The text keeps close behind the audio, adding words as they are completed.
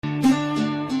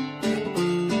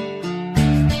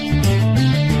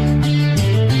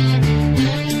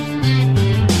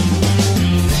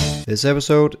This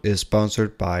episode is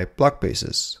sponsored by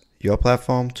Blockbases, your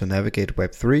platform to navigate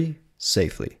Web3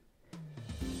 safely.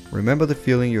 Remember the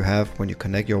feeling you have when you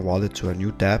connect your wallet to a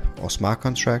new dApp or smart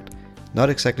contract, not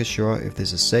exactly sure if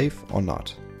this is safe or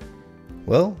not?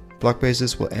 Well,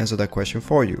 Blockbases will answer that question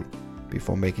for you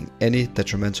before making any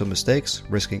detrimental mistakes,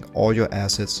 risking all your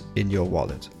assets in your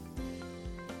wallet.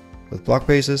 With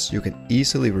Blockbases, you can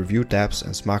easily review dApps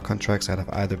and smart contracts that have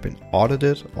either been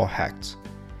audited or hacked.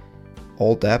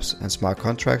 All dApps and smart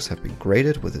contracts have been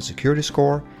graded with a security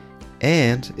score,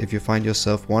 and if you find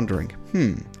yourself wondering,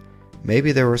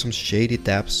 maybe there were some shady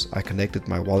dApps I connected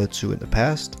my wallet to in the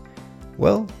past,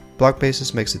 well,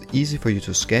 Blockbases makes it easy for you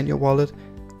to scan your wallet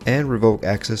and revoke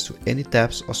access to any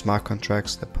dApps or smart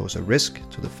contracts that pose a risk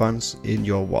to the funds in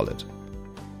your wallet.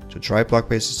 To try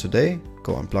Blockbases today,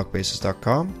 go on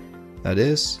blockbases.com. That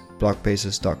is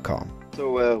blockbases.com.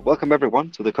 So welcome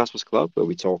everyone to the Cosmos Club, where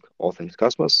we talk all things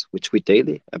Cosmos. We tweet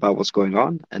daily about what's going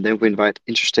on, and then we invite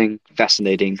interesting,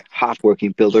 fascinating,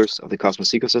 hardworking builders of the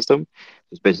Cosmos ecosystem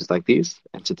to spaces like these.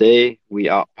 And today we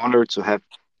are honored to have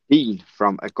Dean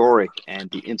from Agoric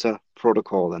and the Inter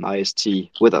Protocol and IST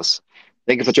with us.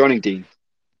 Thank you for joining, Dean.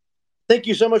 Thank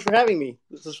you so much for having me.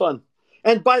 This is fun.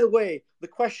 And by the way, the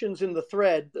questions in the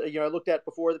thread I looked at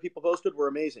before that people posted were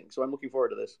amazing. So I'm looking forward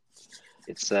to this.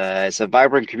 It's a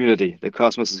vibrant community. The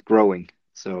Cosmos is growing.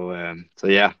 So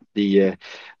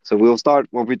we'll start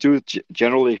what we do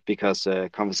generally, because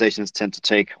conversations tend to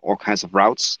take all kinds of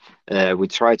routes. We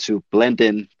try to blend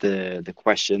in the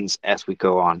questions as we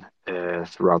go on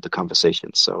throughout the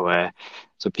conversation. So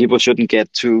people shouldn't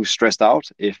get too stressed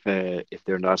out if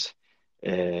they're not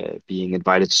being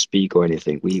invited to speak or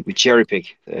anything. We cherry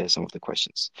pick some of the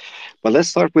questions. But let's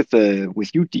start with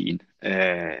you, Dean.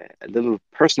 A little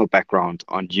personal background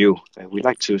on you. We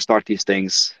like to start these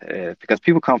things because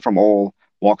people come from all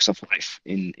walks of life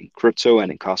in crypto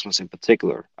and in Cosmos in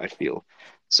particular, I feel.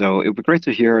 So it would be great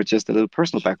to hear just a little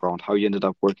personal background, how you ended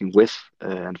up working with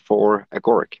and for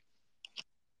Agoric.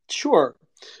 Sure.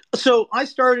 So I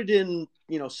started in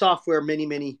software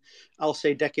many, I'll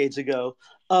say decades ago.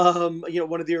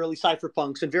 One of the early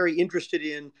cypherpunks, and very interested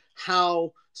in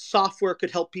how software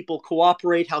could help people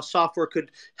cooperate, how software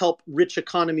could help rich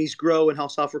economies grow, and how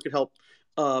software could help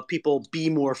people be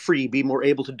more free, be more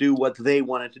able to do what they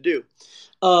wanted to do.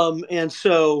 And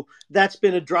so that's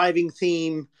been a driving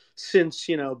theme since,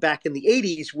 back in the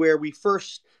 80s, where we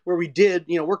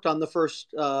worked on the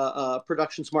first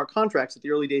production smart contracts at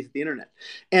the early days of the internet.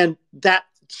 And that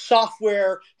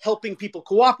software helping people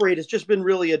cooperate has just been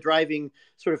really a driving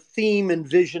sort of theme and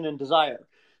vision and desire.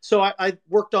 So I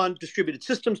worked on distributed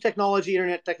systems technology,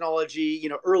 internet technology,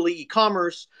 early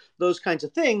e-commerce, those kinds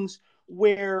of things,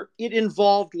 where it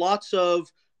involved lots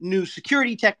of new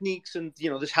security techniques and,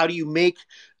 this, how do you make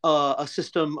a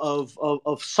system of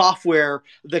software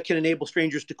that can enable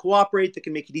strangers to cooperate, that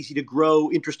can make it easy to grow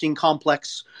interesting,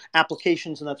 complex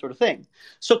applications and that sort of thing.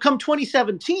 So come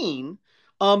 2017,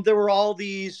 there were all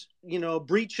these,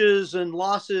 breaches and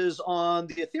losses on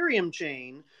the Ethereum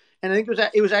chain. And I think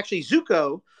it was actually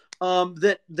Zuko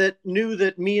that knew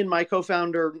that me and my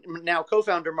now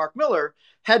co-founder, Mark Miller,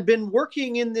 had been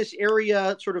working in this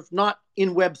area, sort of not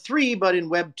in Web3, but in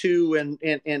Web2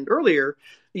 and earlier,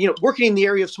 working in the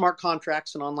area of smart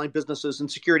contracts and online businesses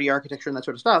and security architecture and that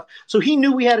sort of stuff. So he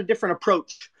knew we had a different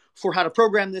approach for how to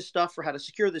program this stuff, for how to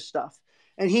secure this stuff.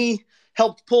 And he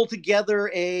helped pull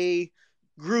together a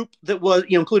group that was,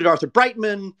 included Arthur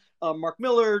Brightman, Mark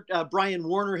Miller, Brian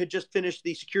Warner had just finished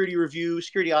the security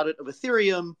audit of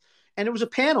Ethereum. And it was a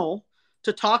panel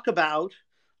to talk about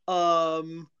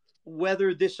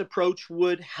whether this approach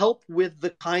would help with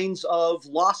the kinds of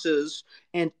losses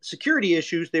and security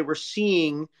issues they were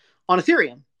seeing on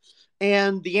Ethereum.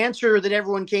 And the answer that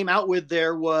everyone came out with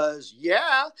there was,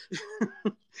 yeah.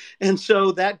 And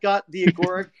so that got the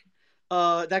Agoric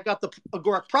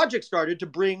project started to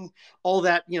bring all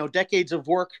that, decades of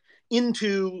work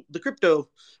into the crypto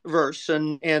verse.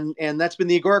 And that's been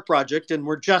the Agoric project. And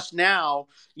we're just now,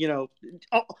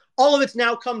 all of it's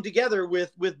now come together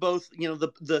with both,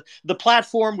 the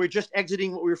platform. We're just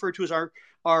exiting what we refer to as our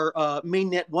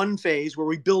mainnet 1 phase, where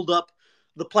we build up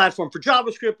the platform for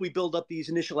JavaScript. We build up these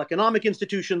initial economic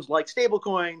institutions like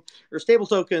stablecoin or stable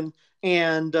token.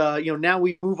 And, now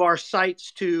we move our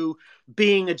sites to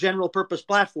being a general purpose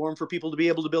platform for people to be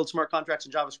able to build smart contracts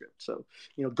in JavaScript. So,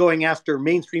 going after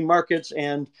mainstream markets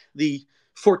and the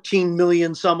 14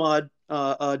 million some odd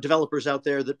developers out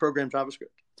there that program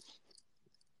JavaScript.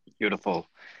 Beautiful.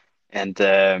 And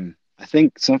I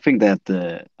think something that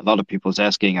a lot of people is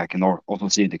asking, I can also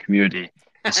see in the community,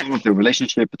 is sort of the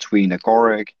relationship between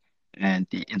Agoric and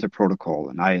the Inter Protocol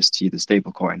and IST, the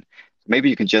stablecoin. maybe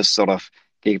you can just sort of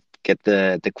get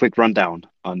the quick rundown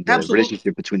on the Absolutely.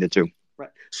 relationship between the two.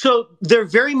 Right. So they're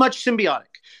very much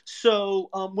symbiotic. So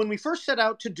when we first set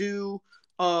out to do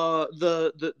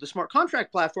the smart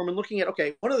contract platform and looking at,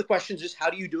 okay, one of the questions is how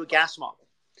do you do a gas model?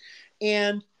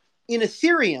 And in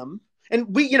Ethereum,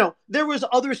 and we, there was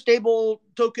other stable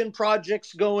token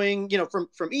projects going,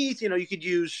 from ETH, you could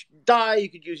use DAI, you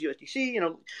could use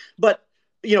USDC, but,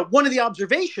 one of the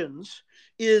observations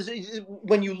is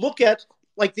when you look at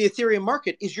like the Ethereum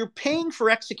market is you're paying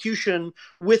for execution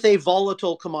with a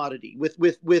volatile commodity with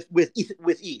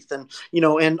ETH, and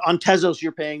and on Tezos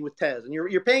you're paying with Tez, and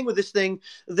you're paying with this thing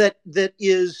that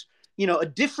is a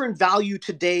different value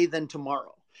today than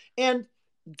tomorrow. And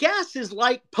gas is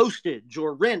like postage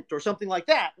or rent or something like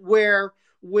that, where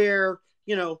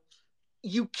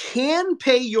you can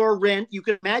pay your rent. You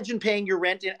can imagine paying your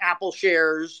rent in Apple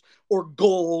shares or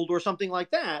gold or something like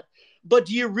that. But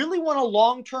do you really want a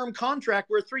long-term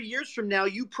contract where 3 years from now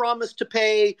you promise to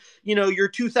pay, your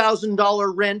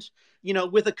 $2,000 rent,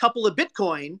 with a couple of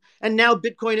Bitcoin, and now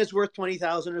Bitcoin is worth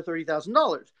 $20,000 or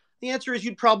 $30,000? The answer is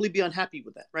you'd probably be unhappy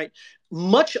with that, right?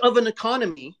 Much of an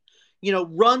economy,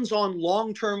 runs on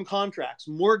long-term contracts,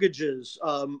 mortgages,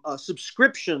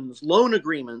 subscriptions, loan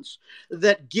agreements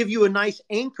that give you a nice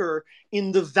anchor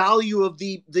in the value of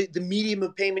the medium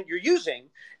of payment you're using.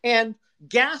 And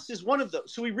gas is one of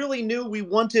those. So we really knew we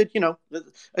wanted,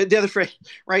 the other phrase,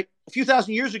 right? A few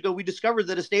thousand years ago, we discovered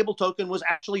that a stable token was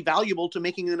actually valuable to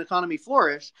making an economy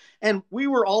flourish. And we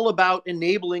were all about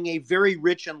enabling a very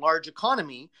rich and large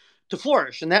economy to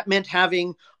flourish. And that meant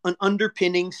having an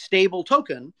underpinning stable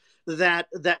token that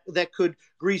could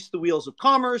grease the wheels of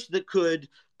commerce, that could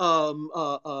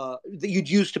that you'd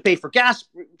use to pay for gas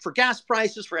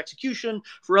prices, for execution,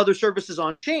 for other services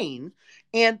on chain.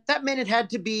 And that meant it had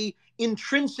to be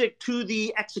intrinsic to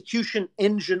the execution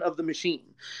engine of the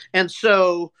machine. And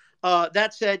so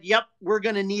that said, yep, we're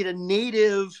going to need a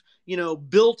native,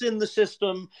 built in the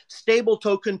system, stable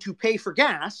token to pay for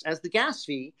gas as the gas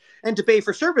fee and to pay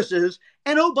for services.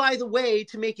 And oh, by the way,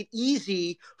 to make it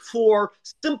easy for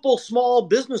simple small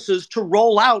businesses to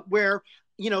roll out where,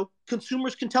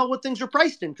 consumers can tell what things are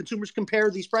priced in. Consumers compare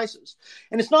these prices.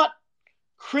 And it's not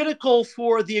critical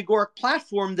for the Agoric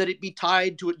platform that it be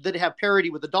tied to it, that it have parity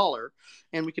with the dollar.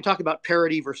 And we can talk about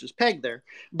parity versus peg there.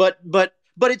 But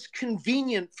it's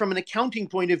convenient from an accounting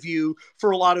point of view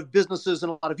for a lot of businesses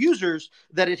and a lot of users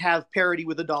that it have parity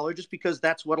with the dollar, just because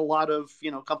that's what a lot of,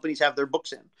 companies have their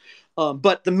books in.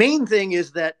 But the main thing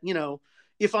is that,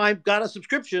 if I've got a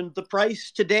subscription, the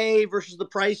price today versus the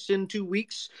price in 2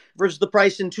 weeks versus the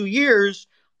price in 2 years,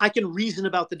 I can reason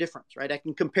about the difference, right? I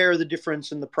can compare the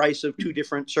difference in the price of two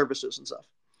different services and stuff.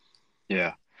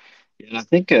 Yeah. And I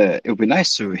think it would be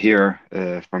nice to hear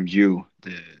from you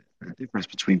the difference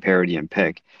between parity and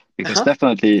peg, because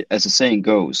definitely, as the saying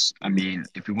goes, I mean,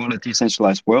 if we want a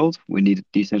decentralized world, we need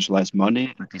decentralized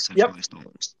money and decentralized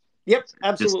dollars. Yep,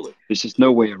 absolutely. There's just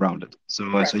no way around it.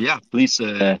 So, so yeah, please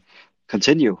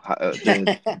continue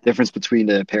the difference between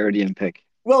the parity and peg.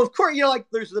 Well, of course,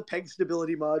 there's the peg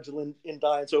stability module in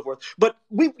DAI and so forth. But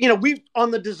we on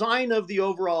the design of the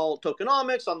overall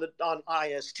tokenomics, on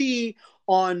IST,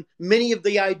 on many of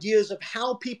the ideas of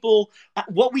how people,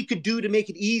 what we could do to make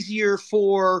it easier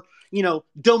for,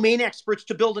 domain experts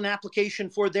to build an application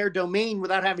for their domain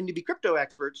without having to be crypto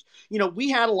experts. We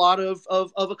had a lot of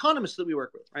economists that we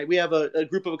work with, right? We have a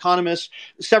group of economists,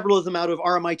 several of them out of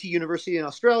RMIT University in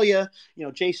Australia,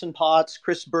 Jason Potts,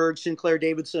 Chris Berg, Sinclair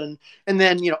Davidson, and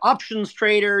then, options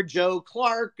trader, Joe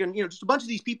Clark, and, just a bunch of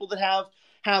these people that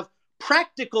have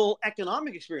practical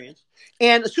economic experience.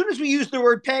 And as soon as we use the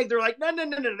word peg, they're like, no,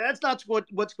 that's not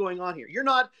what's going on here. You're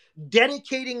not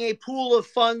dedicating a pool of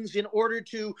funds in order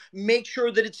to make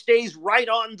sure that it stays right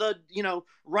on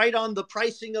the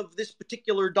pricing of this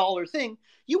particular dollar thing.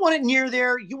 You want it near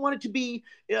there. You want it to be,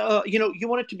 you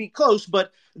want it to be close,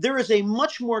 but there is a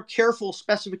much more careful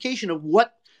specification of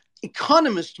what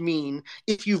economists mean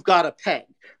if you've got a peg,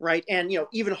 right? And,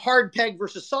 even hard peg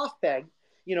versus soft peg,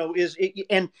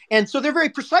 and so they're very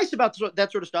precise about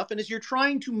that sort of stuff. And as you're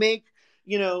trying to make,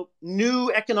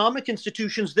 new economic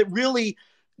institutions that really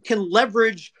can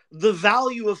leverage the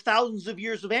value of thousands of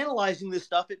years of analyzing this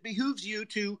stuff, it behooves you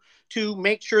to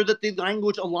make sure that the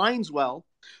language aligns well.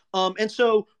 And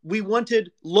so we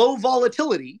wanted low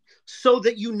volatility so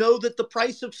that that the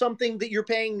price of something that you're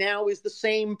paying now is the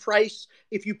same price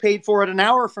if you paid for it an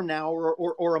hour from now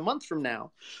or a month from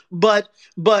now. But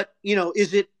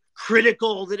is it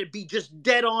critical that it be just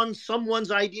dead on someone's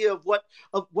idea of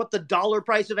what the dollar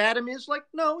price of Atom is? Like,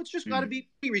 no, it's just got to be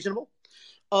reasonable.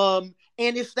 And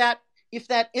if that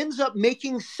ends up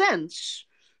making sense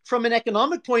from an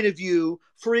economic point of view,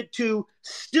 for it to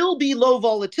still be low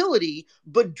volatility,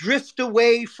 but drift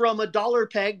away from a dollar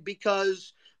peg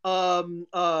because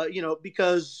SEC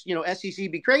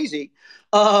be crazy,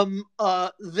 then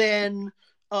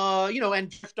and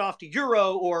drift off to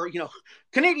euro or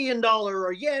Canadian dollar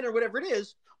or yen or whatever it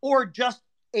is, or just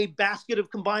a basket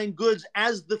of combined goods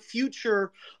as the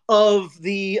future of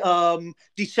the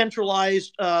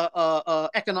decentralized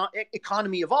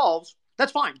economy evolves,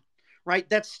 that's fine, right?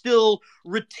 That still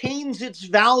retains its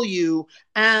value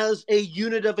as a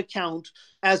unit of account,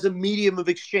 as a medium of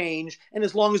exchange, and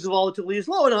as long as the volatility is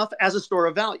low enough, as a store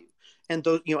of value. And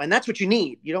those, and that's what you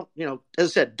need. You don't,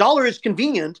 as I said, dollar is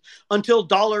convenient until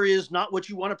dollar is not what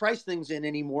you want to price things in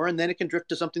anymore, and then it can drift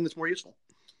to something that's more useful.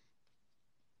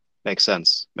 Makes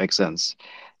sense. And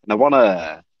I want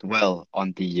to dwell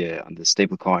on the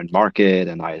stablecoin market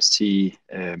and IST.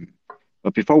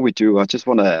 But before we do, I just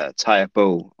want to tie a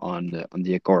bow on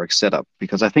the Agoric setup,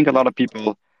 because I think a lot of people,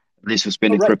 at least who've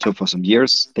been in crypto for some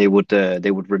years, they would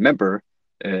remember,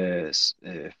 for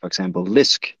example,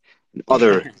 Lisk and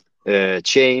other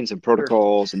chains and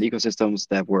protocols and ecosystems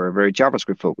that were very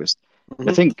JavaScript focused.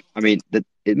 That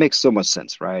it makes so much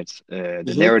sense, right?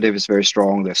 The narrative is very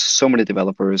strong. There's so many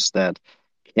developers that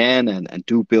can and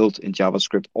do build in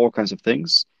JavaScript all kinds of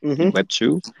things in Web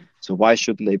 2. So why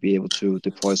shouldn't they be able to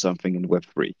deploy something in Web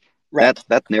 3? Right.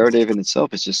 That narrative in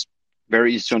itself is just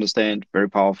very easy to understand, very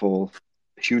powerful,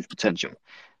 huge potential.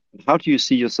 How do you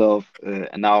see yourself,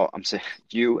 and now I'm saying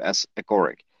you as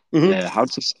Agoric, how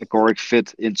does Agoric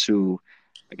fit into,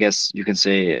 I guess you can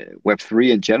say, Web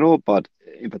 3 in general, but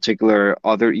in particular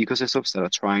other ecosystems that are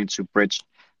trying to bridge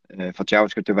for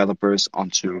JavaScript developers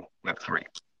onto Web 3?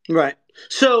 Right.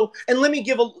 So, and let me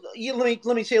say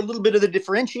a little bit of the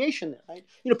differentiation there. Right.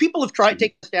 People have tried to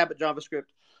take a stab at JavaScript,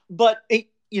 but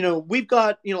we've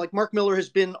got like Mark Miller has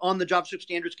been on the JavaScript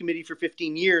Standards Committee for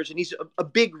 15 years, and he's a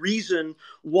big reason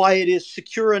why it is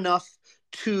secure enough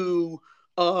to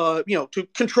to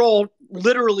control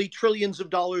literally trillions of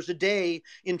dollars a day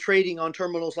in trading on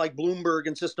terminals like Bloomberg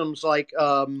and systems like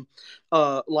Salesforce,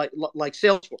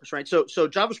 right? So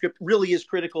JavaScript really is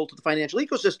critical to the financial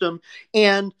ecosystem,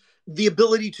 and the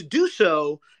ability to do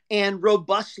so and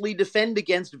robustly defend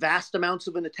against vast amounts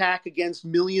of an attack against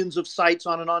millions of sites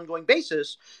on an ongoing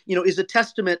basis, is a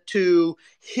testament to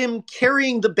him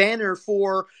carrying the banner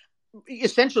for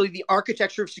essentially the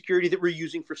architecture of security that we're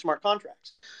using for smart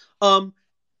contracts.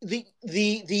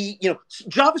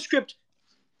 JavaScript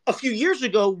a few years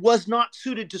ago was not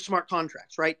suited to smart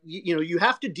contracts, right? You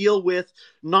have to deal with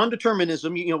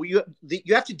non-determinism. You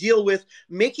have to deal with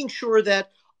making sure that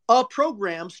a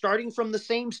program starting from the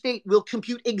same state will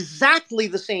compute exactly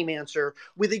the same answer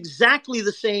with exactly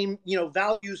the same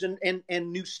values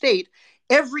and new state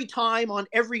every time on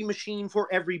every machine for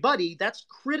everybody. That's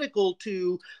critical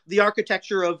to the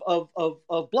architecture of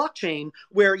blockchain,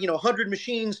 where 100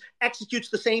 machines executes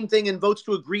the same thing and votes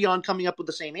to agree on coming up with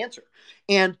the same answer.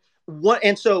 And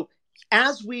so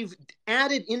as we've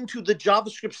added into the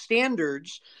JavaScript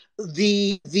standards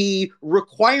the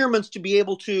requirements to be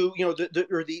able to,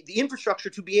 the infrastructure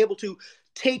to be able to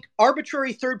take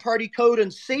arbitrary third-party code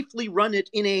and safely run it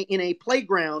in a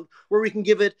playground where we can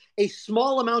give it a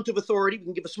small amount of authority. We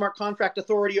can give a smart contract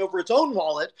authority over its own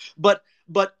wallet, but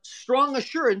strong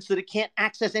assurance that it can't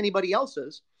access anybody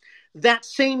else's. That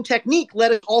same technique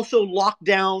let us also lock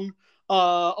down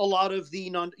a lot of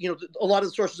the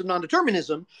sources of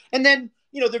non-determinism, and then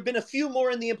there have been a few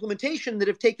more in the implementation that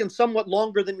have taken somewhat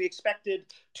longer than we expected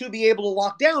to be able to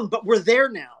lock down, but we're there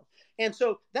now. And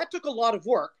so that took a lot of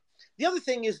work. The other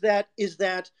thing is that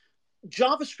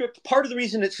JavaScript, part of the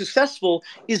reason it's successful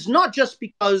is not just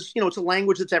because, it's a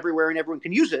language that's everywhere and everyone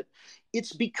can use it.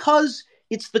 It's because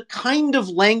it's the kind of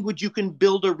language you can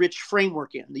build a rich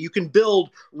framework in. You can build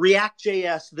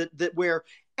React.js that where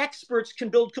experts can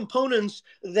build components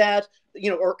that,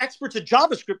 or experts at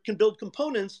JavaScript can build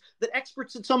components that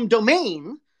experts in some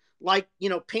domain, like,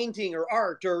 painting or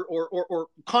art or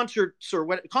concerts or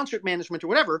concert management or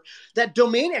whatever, that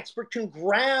domain expert can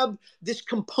grab this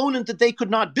component that they could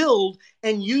not build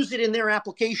and use it in their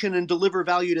application and deliver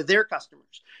value to their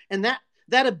customers. And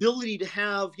that ability to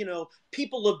have,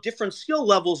 people of different skill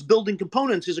levels building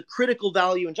components is a critical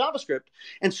value in JavaScript.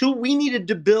 And so we needed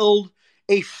to build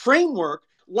a framework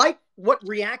like what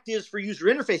React is for user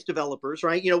interface developers,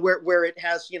 right? Where it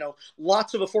has,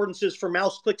 lots of affordances for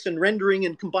mouse clicks and rendering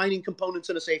and combining components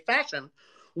in a safe fashion.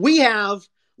 We have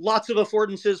lots of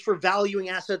affordances for valuing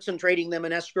assets and trading them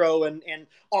in escrow and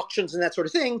auctions and that sort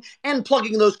of thing, and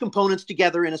plugging those components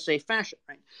together in a safe fashion,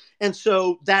 right? And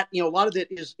so that, a lot of it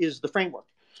is the framework.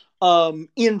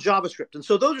 in JavaScript. And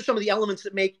so those are some of the elements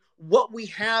that make what we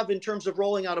have in terms of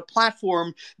rolling out a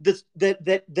platform that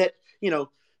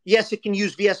yes, it can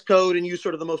use VS Code and use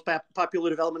sort of the most popular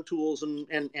development tools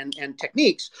and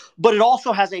techniques, but it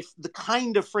also has the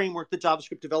kind of framework that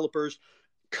JavaScript developers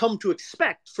come to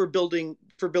expect for building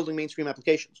mainstream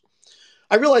applications.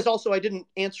 I realize also I didn't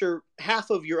answer half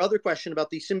of your other question about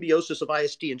the symbiosis of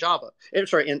IST and Java,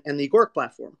 and the Agoric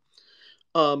platform.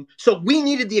 So we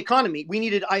needed the economy. We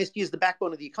needed IST as the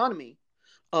backbone of the economy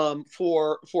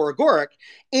for Agoric,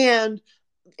 and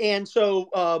so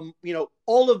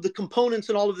all of the components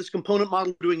and all of this component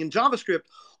model we're doing in JavaScript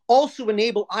also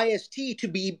enable IST to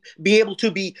be able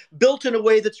to be built in a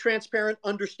way that's transparent,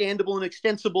 understandable, and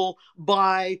extensible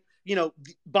by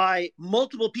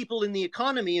multiple people in the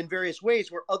economy in various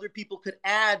ways, where other people could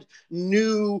add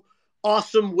new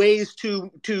awesome ways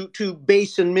to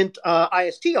base and mint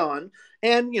IST on,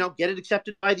 and get it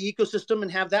accepted by the ecosystem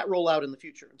and have that roll out in the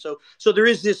future. And so there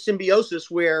is this symbiosis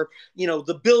where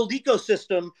the build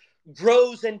ecosystem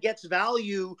grows and gets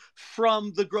value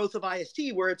from the growth of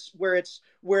IST, where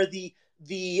the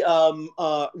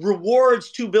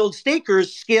rewards to build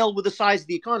stakers scale with the size of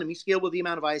the economy, scale with the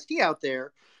amount of IST out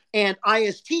there. And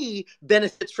IST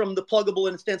benefits from the pluggable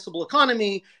and extensible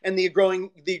economy and the growing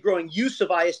use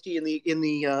of IST in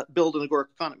the build and Agoric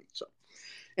economy. So,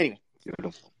 anyway,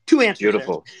 beautiful. 2 answers.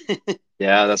 Beautiful.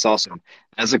 Yeah, that's awesome.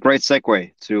 That's a great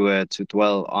segue to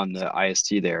dwell on the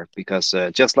IST there, because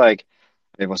just like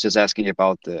I was just asking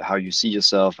about how you see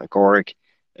yourself, Agoric,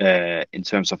 in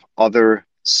terms of other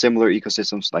similar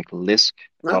ecosystems like Lisk.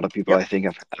 A lot of people, I think,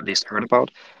 have at least heard about.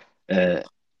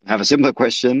 Have a similar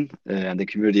question, and the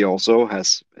community also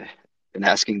has been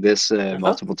asking this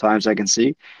multiple times. I can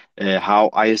see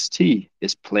how IST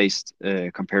is placed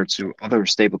compared to other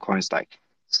stablecoins, like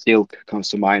Silk comes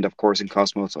to mind, of course, in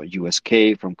Cosmos, or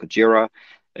USK from Kujira.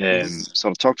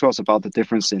 So talk to us about the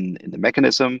difference in the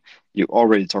mechanism. You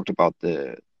already talked about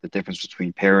the difference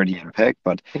between parity and peg,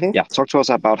 but yeah, talk to us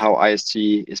about how IST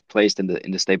is placed in the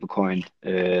stablecoin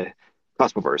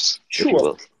Cosmoverse, if you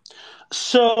will.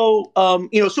 So,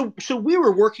 so we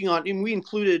were working on, and we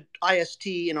included IST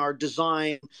in our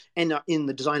design and in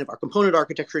the design of our component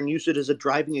architecture, and used it as a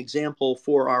driving example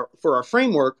for our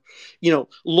framework,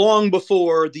 long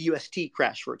before the UST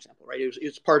crash, for example, right?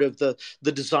 It's part of the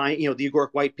design, the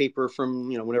Agoric white paper from,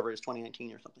 whatever it is,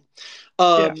 2019 or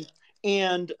something.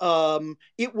 And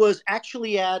it was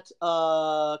actually at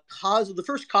the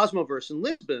first Cosmoverse in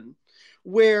Lisbon,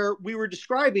 where we were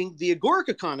describing the Agoric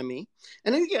economy.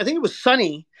 And I think it was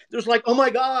Sunny. There's like, oh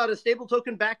my God, a stable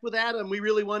token backed with Atom. We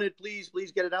really want it. Please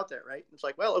get it out there, right? It's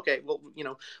like, well, okay, well,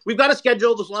 we've got a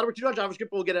schedule. There's a lot of work to do on JavaScript,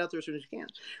 but we'll get it out there as soon as we can,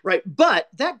 right? But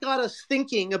that got us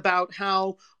thinking about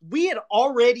how we had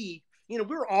already, we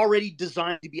were already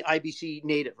designed to be IBC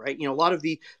native, right? A lot of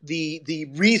the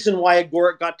reason why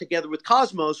Agoric got together with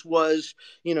Cosmos was,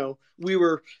 we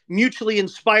were mutually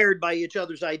inspired by each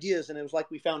other's ideas, and it was like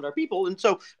we found our people. And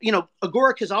so,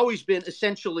 Agoric has always been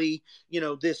essentially,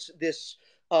 this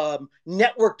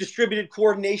network distributed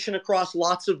coordination across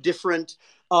lots of different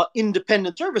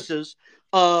independent services,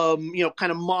 kind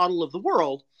of model of the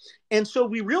world. And so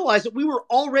we realized that we were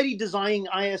already designing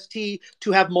IST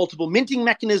to have multiple minting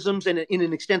mechanisms and in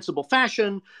an extensible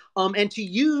fashion, and to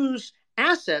use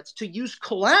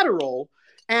collateral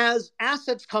as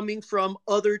assets coming from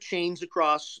other chains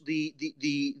across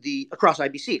across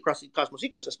IBC, across the Cosmos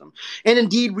ecosystem. And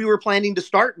indeed, we were planning to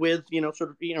start with,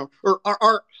 or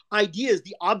our idea is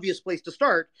the obvious place to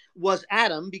start was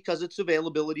Atom, because its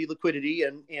availability, liquidity,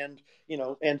 and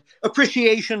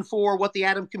appreciation for what the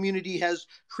Atom community has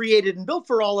created and built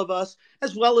for all of us,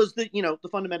 as well as the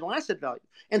fundamental asset value.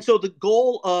 And so the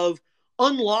goal of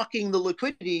unlocking the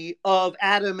liquidity of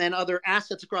Atom and other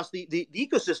assets across the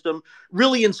ecosystem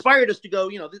really inspired us to go,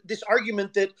 this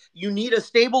argument that you need a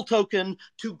stable token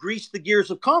to grease the gears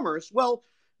of commerce. Well,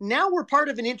 now we're part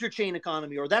of an interchain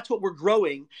economy, or that's what we're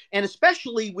growing. And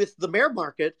especially with the bear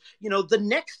market,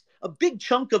 a big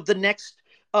chunk of the next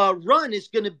run is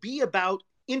going to be about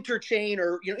interchain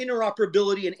or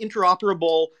interoperability and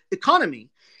interoperable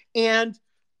economy. And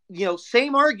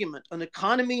same argument. An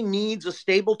economy needs a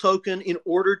stable token in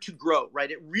order to grow, right?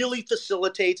 It really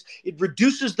facilitates, it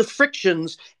reduces the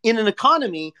frictions in an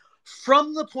economy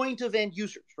from the point of end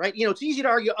users, right? It's easy to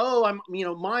argue, I'm,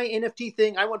 my NFT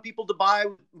thing, I want people to buy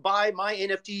my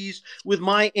NFTs with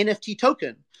my NFT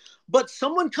token. but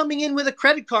someone coming in with a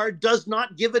credit card does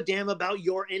not give a damn about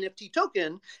your NFT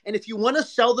token. And if you want to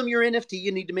sell them your NFT,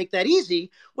 you need to make that easy.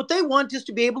 What they want is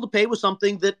to be able to pay with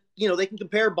something that, they can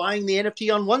compare buying the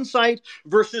NFT on one site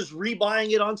versus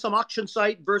rebuying it on some auction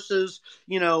site versus,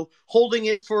 holding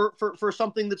it for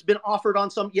something that's been offered on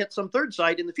some third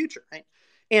site in the future, right?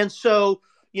 And so,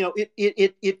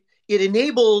 it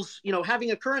enables,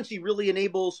 having a currency really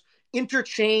enables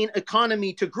interchain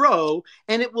economy to grow,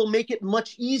 and it will make it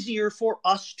much easier for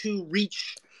us to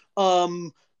reach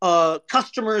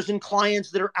customers and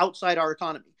clients that are outside our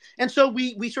economy. And so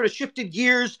we sort of shifted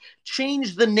gears,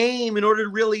 changed the name in order to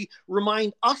really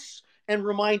remind us and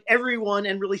remind everyone,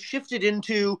 and really shifted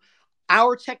into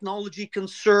our technology can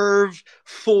serve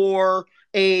for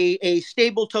a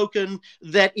stable token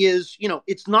that is,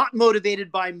 it's not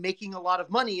motivated by making a lot of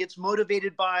money. It's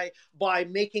motivated by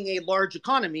making a large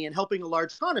economy and helping a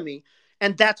large economy.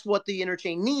 And that's what the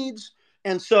interchain needs.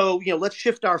 And so, let's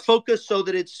shift our focus so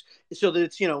that it's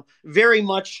very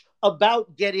much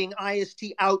about getting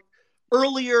IST out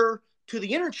earlier to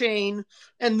the interchain,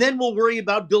 and then we'll worry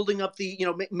about building up the,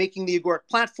 making the Agoric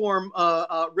platform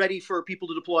ready for people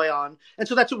to deploy on. And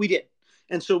so that's what we did.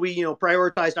 And so we,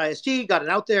 prioritized IST, got it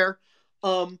out there.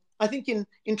 I think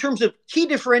in terms of key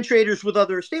differentiators with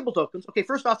other stable tokens, okay,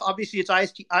 first off, obviously it's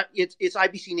IST, it's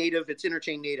IBC native, it's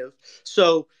interchain native.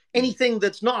 So anything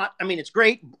that's not, it's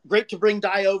great to bring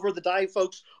DAI over. The DAI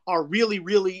folks are really,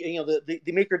 really, the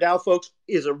MakerDAO folks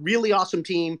is a really awesome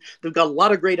team. They've got a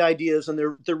lot of great ideas, and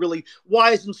they're really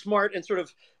wise and smart and sort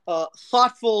of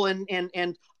thoughtful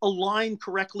and align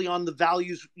correctly on the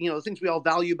values, the things we all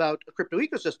value about a crypto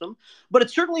ecosystem. But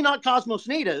it's certainly not Cosmos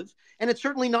native, and it's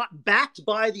certainly not backed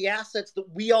by the assets that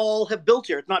we all have built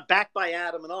here. It's not backed by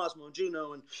Atom and Osmo and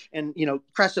Juno and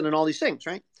Crescent and all these things,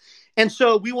 right? And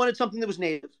so we wanted something that was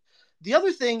native. The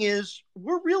other thing is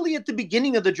we're really at the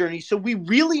beginning of the journey, so we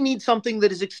really need something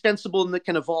that is extensible and that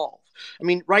can evolve.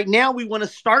 Right now we want to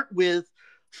start with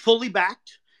fully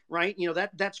backed, right?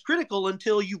 That's critical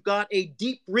until you've got a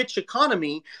deep, rich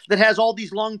economy that has all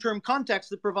these long-term contexts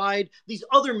that provide these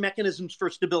other mechanisms for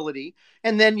stability,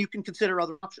 and then you can consider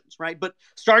other options, right? But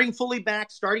starting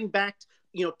backed,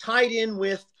 tied in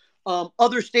with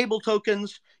other stable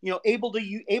tokens, able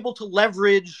to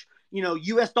leverage,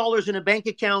 US dollars in a bank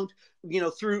account,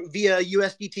 via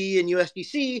USDT and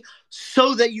USDC,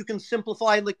 so that you can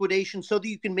simplify liquidation, so that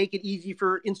you can make it easy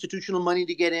for institutional money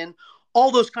to get in.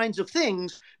 All those kinds of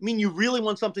things mean you really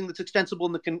want something that's extensible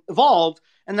and that can evolve.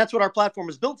 And that's what our platform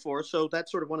is built for. So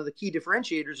that's sort of one of the key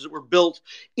differentiators, is that we're built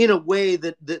in a way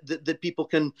that people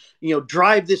can,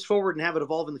 drive this forward and have it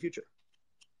evolve in the future.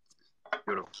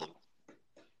 Beautiful.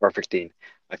 Perfect, Dean.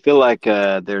 I feel like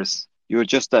you're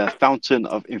just a fountain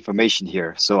of information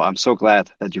here. So I'm so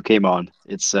glad that you came on.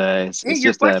 It's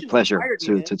just a pleasure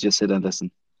to just sit and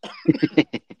listen.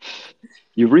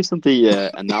 You recently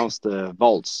announced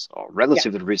vaults, or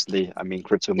relatively recently.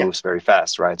 Crypto moves very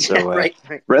fast, right? So right.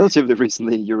 Relatively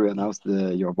recently, you announced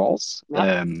your vaults.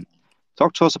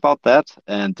 Talk to us about that,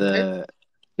 and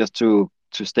just to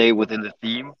stay within the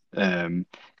theme,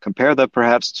 compare that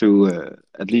perhaps to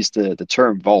at least the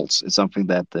term vaults. Is something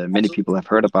that many people have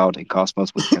heard about in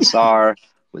Cosmos with Quasar,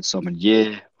 with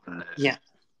Sommelier,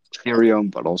 Ethereum,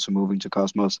 but also moving to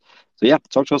Cosmos. So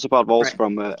talk to us about vaults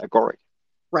from Agoric.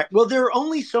 Right. Well, there are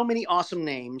only so many awesome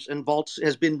names, and vaults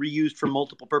has been reused for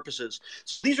multiple purposes.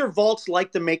 So these are vaults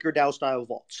like the MakerDAO style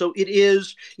vault. So it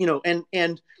is, it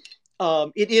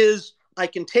is, I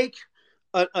can take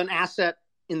an asset.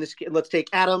 In this case, let's take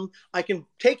Atom. I can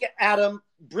take Atom,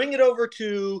 bring it over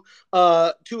to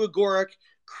Agoric,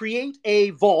 create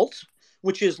a vault,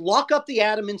 which is lock up the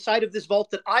Atom inside of this vault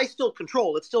that I still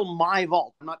control. It's still my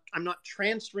vault. I'm not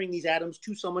transferring these atoms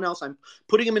to someone else. I'm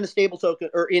putting them in a stable token,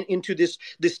 or into this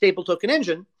stable token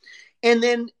engine, and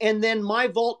then my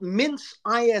vault mints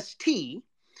IST,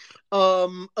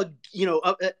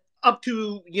 up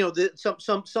to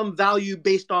some value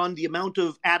based on the amount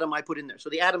of Atom I put in there.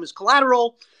 So the Atom is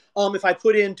collateral. If I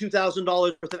put in $2,000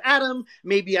 worth of Atom,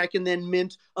 maybe I can then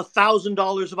mint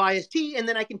 $1,000 of IST, and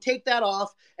then I can take that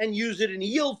off and use it in a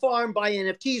yield farm, buy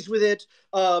NFTs with it,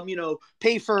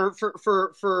 pay for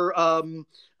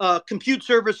compute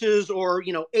services, or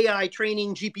AI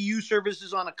training GPU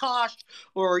services on Akash,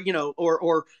 or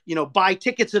buy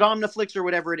tickets at Omniflix or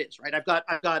whatever it is, right? I've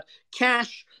got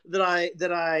cash that I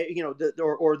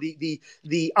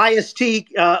the IST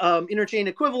interchain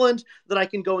equivalent that I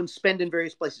can go and spend in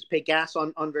various places, pay gas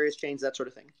on various chains, that sort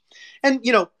of thing. And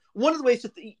one of the ways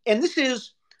and this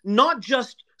is not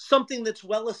just something that's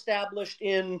well established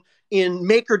in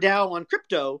MakerDAO on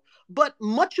crypto, but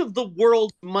much of the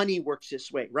world's money works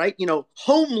this way, right?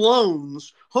 Home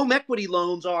equity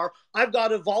loans are, I've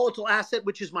got a volatile asset,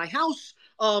 which is my house.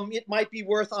 It might be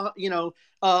worth,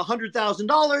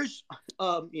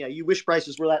 $100,000. You wish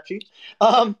prices were that cheap.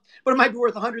 But it might be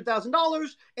worth $100,000.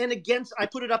 And I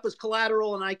put it up as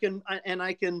collateral, and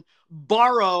I can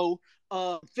borrow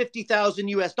 50,000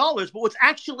 US dollars. But what's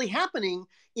actually happening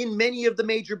in many of the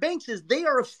major banks is they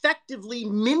are effectively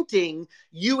minting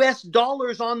US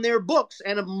dollars on their books,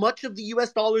 and much of the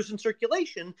US dollars in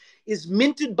circulation is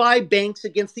minted by banks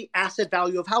against the asset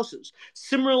value of houses.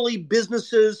 Similarly,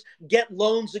 businesses get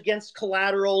loans against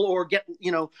collateral, or get,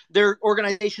 there are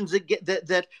organizations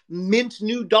that mint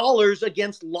new dollars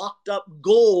against locked up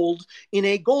gold in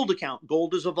a gold account.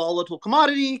 Gold is a volatile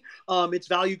commodity. Its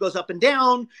value goes up and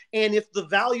down. And if the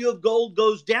value of gold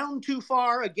goes down too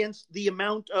far against the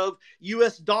amount of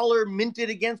US dollar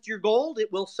minted against your gold,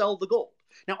 it will sell the gold.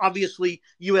 Now, obviously,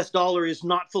 US dollar is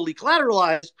not fully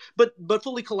collateralized, but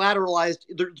fully collateralized,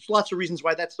 there's lots of reasons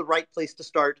why that's the right place to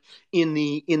start in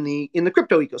the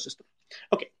crypto ecosystem.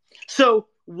 Okay, so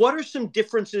what are some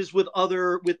differences with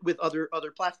other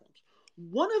platforms?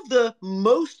 One of the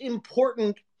most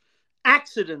important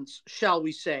accidents, shall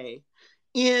we say,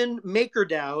 in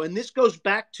MakerDAO, and this goes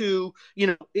back to,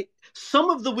 some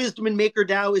of the wisdom in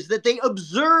MakerDAO is that they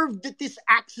observed that this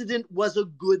accident was a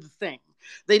good thing.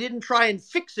 They didn't try and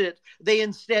fix it. They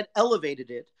instead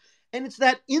elevated it. And it's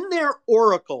that in their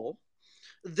Oracle,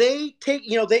 they take,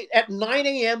 at 9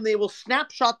 a.m., they will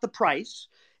snapshot the price,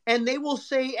 and they will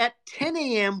say at 10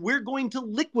 a.m., we're going to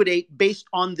liquidate based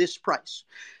on this price.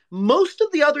 Most of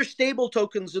the other stable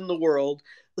tokens in the world,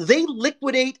 they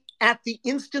liquidate at the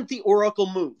instant the Oracle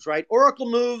moves, right? Oracle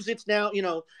moves, it's now,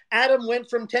 Atom went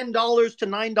from $10 to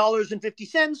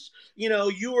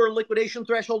 $9.50. Your liquidation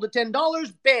threshold at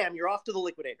 $10, bam, you're off to the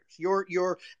liquidators.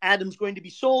 Your Atom's going to be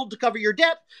sold to cover your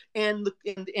debt and the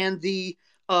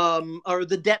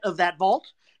debt of that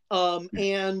vault.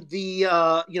 And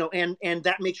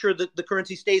that makes sure that the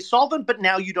currency stays solvent, but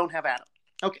now you don't have Atom.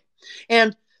 Okay.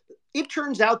 And it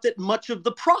turns out that much of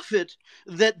the profit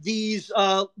that these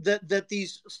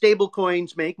stable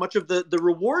coins make, much of the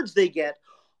rewards they get,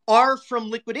 are from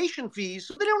liquidation fees.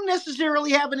 So they don't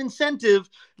necessarily have an incentive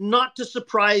not to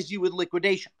surprise you with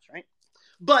liquidations, right?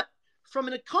 But from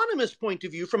an economist point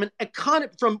of view, from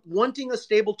wanting a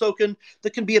stable token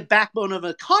that can be a backbone of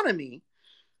an economy,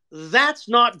 that's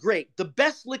not great. The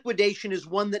best liquidation is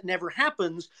one that never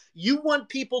happens. You want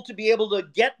people to be able to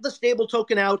get the stable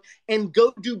token out and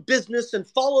go do business and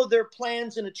follow their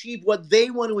plans and achieve what they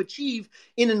want to achieve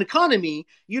in an economy.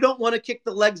 You don't want to kick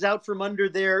the legs out from under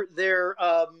their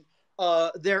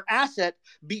asset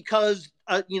because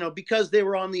they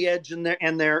were on the edge and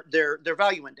their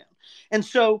value went down. And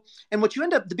so,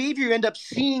 the behavior you end up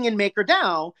seeing in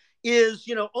MakerDAO is,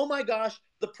 oh my gosh,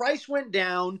 the price went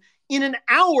down. In an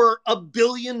hour, $1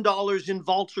 billion in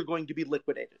vaults are going to be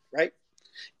liquidated, right?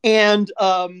 But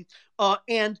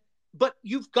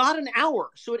you've got an hour,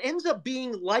 so it ends up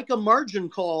being like a margin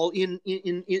call in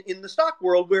the stock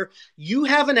world, where you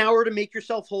have an hour to make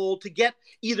yourself whole, to get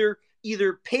either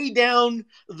pay down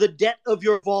the debt of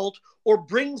your vault or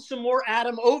bring some more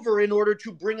Atom over in order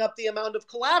to bring up the amount of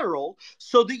collateral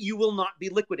so that you will not be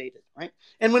liquidated, right?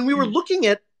 And when we were looking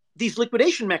at these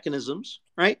liquidation mechanisms,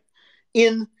 right,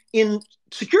 in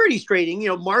securities trading,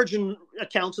 margin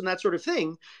accounts and that sort of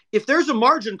thing, if there's a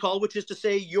margin call, which is to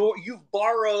say you've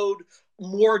borrowed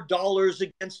more dollars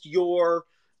against your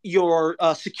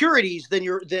securities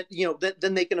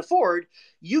than they can afford,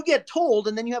 you get told,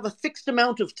 and then you have a fixed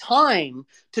amount of time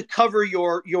to cover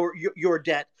your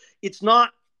debt. It's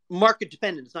not market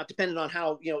dependent. It's not dependent on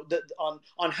how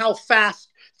on how fast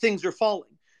things are falling.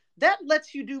 That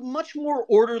lets you do much more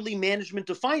orderly management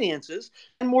of finances,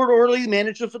 and more orderly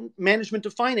management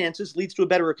of finances leads to a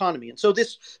better economy. And so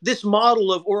this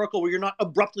model of Oracle, where you're not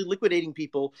abruptly liquidating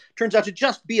people, turns out to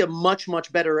just be a much,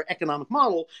 much better economic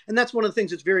model. And that's one of the things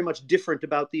that's very much different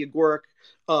about the Agoric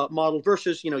model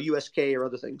versus, USK or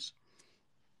other things.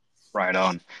 Right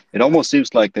on. It almost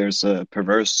seems like there's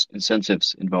perverse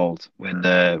incentives involved when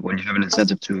you have an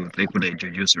incentive to liquidate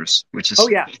your users, which is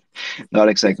not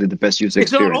exactly the best user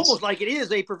experience. It's not almost like it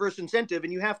is a perverse incentive,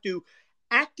 and you have to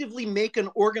actively make an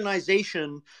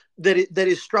organization that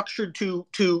is structured to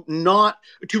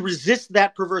resist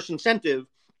that perverse incentive.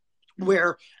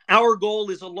 Where our goal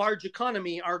is a large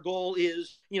economy, our goal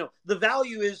is, the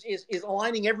value is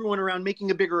aligning everyone around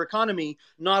making a bigger economy,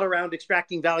 not around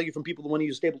extracting value from people who want to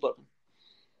use a stable token.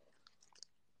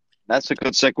 That's a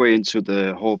good segue into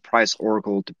the whole price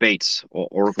oracle debates or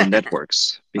oracle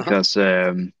networks, Uh-huh. because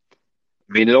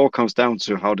I mean, it all comes down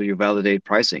to how do you validate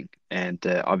pricing, and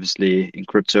obviously in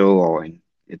crypto or in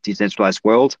a decentralized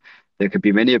world, there could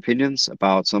be many opinions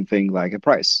about something like a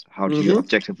price. How do you Mm-hmm.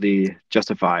 objectively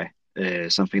justify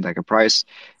something like a price?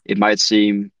 It might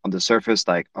seem on the surface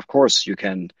like, of course, you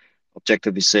can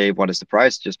objectively say what is the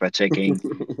price just by taking,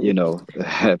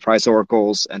 price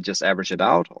oracles and just average it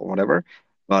out or whatever.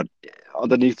 But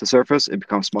underneath the surface, it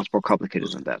becomes much more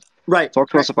complicated than that. Right. Talk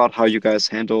to Right. us about how you guys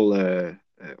handle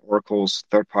oracles,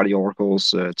 third-party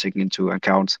oracles, taking into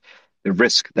account the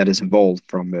risk that is involved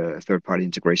from third-party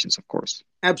integrations, of course.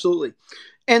 Absolutely.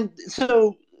 And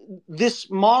so this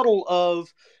model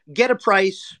of get a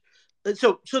price.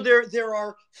 So there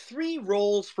are three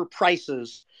roles for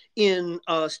prices in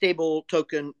a stable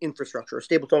token infrastructure, a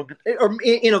stable token, or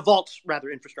in a vault's rather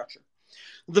infrastructure.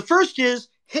 The first is,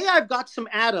 hey, I've got some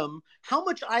Atom. How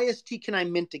much IST can I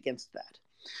mint against that?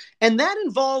 And that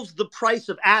involves the price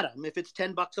of Atom. If it's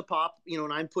 $10 a pop,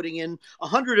 and I'm putting in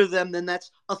 100 of them, then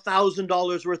that's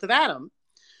 $1,000 worth of Atom.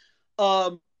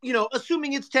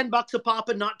 Assuming it's $10 a pop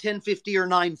and not 10.50 or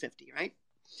 9.50, right?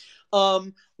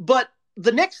 But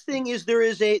the next thing is there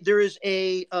is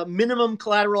a minimum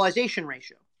collateralization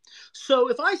ratio. So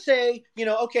if I say,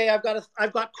 okay, I've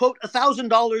got quote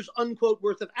 $1,000 unquote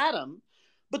worth of Atom,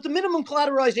 but the minimum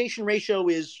collateralization ratio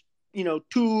is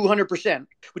 200%,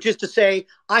 which is to say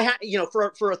I for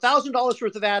 $1,000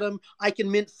 worth of Atom, I can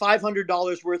mint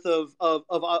 $500 worth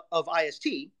of IST.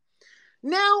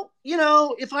 Now,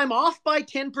 if I'm off by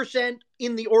 10%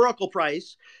 in the Oracle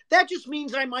price, that just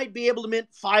means I might be able to mint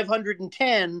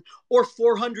 510 or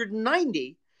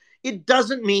 490. It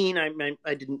doesn't mean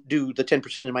I didn't do the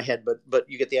 10% in my head, but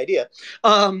you get the idea.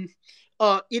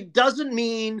 It doesn't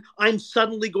mean I'm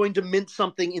suddenly going to mint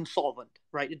something insolvent,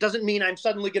 right? It doesn't mean I'm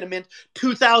suddenly going to mint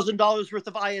 $2,000 worth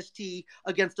of IST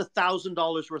against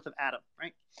 $1,000 worth of Atom,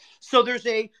 right? So there's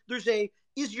a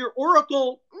is your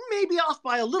Oracle maybe off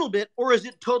by a little bit, or is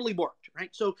it totally borked, right?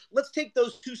 So let's take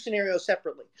those two scenarios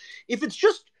separately. If it's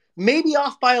just maybe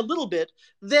off by a little bit,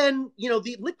 then,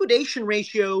 the liquidation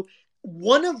ratio,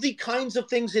 one of the kinds of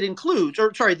things it includes,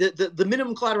 the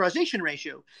minimum collateralization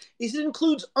ratio, is it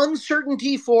includes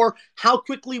uncertainty for how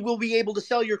quickly we'll be able to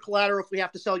sell your collateral if we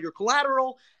have to sell your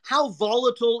collateral, how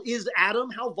volatile is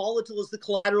Atom, how volatile is the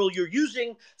collateral you're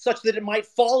using, such that it might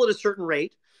fall at a certain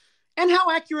rate, and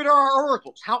how accurate are our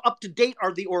oracles? How up to date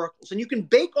are the oracles? And you can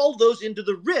bake all those into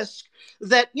the risk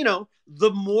that,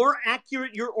 the more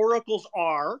accurate your oracles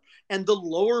are and the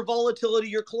lower volatility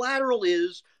your collateral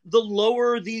is, the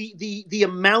lower the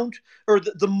amount, or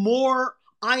the more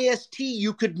IST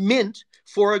you could mint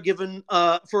for a given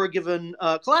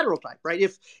collateral type, right?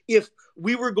 If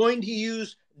we were going to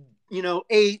use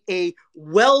a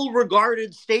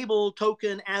well-regarded stable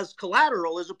token as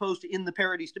collateral as opposed to in the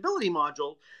parity stability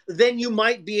module, then you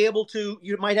might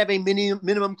have a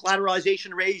minimum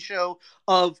collateralization ratio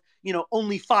of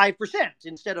only 5%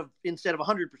 instead of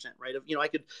 100%, right? I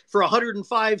could, for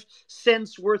 105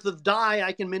 cents worth of DAI,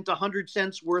 I can mint 100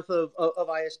 cents worth of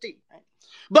IST, right?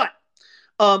 But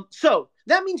so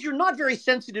that means you're not very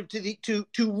sensitive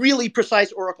to really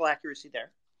precise oracle accuracy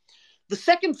there. The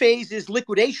second phase is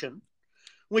liquidation,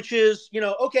 which is,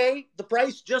 okay, the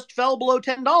price just fell below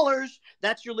 $10.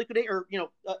 That's your liquidate, or,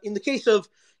 in the case of,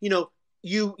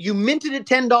 you minted at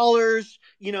 $10,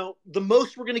 the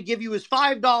most we're going to give you is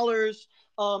 $5,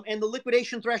 and the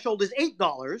liquidation threshold is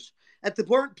 $8. At the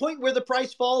point where the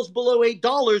price falls below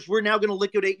 $8, we're now going to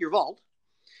liquidate your vault.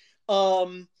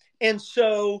 And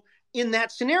so in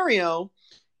that scenario,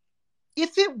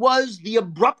 if it was the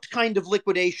abrupt kind of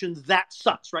liquidation, that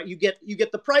sucks, right? You get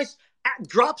the price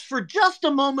drops for just a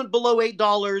moment below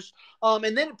 $8,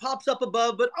 and then it pops up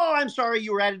above. But I'm sorry,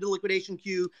 you were added to the liquidation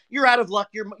queue. You're out of luck.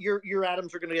 Your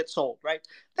atoms are going to get sold, right?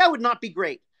 That would not be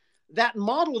great. That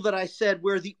model that I said,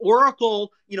 where the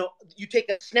oracle, you take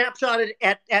a snapshot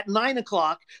at 9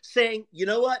 o'clock, saying, you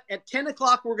know what, at 10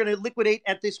 o'clock we're going to liquidate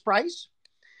at this price.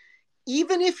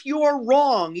 Even if you're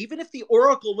wrong, even if the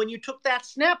oracle, when you took that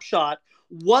snapshot,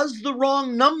 was the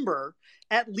wrong number,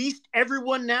 at least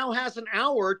everyone now has an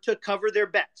hour to cover their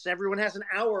bets. Everyone has an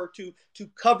hour to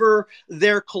cover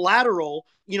their collateral,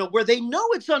 where they know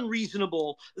it's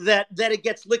unreasonable that it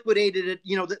gets liquidated at,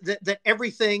 that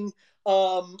everything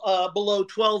below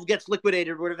 12 gets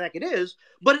liquidated, whatever the heck it is.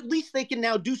 But at least they can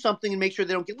now do something and make sure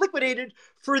they don't get liquidated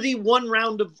for the one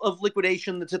round of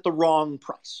liquidation that's at the wrong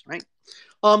price, right?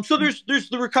 So there's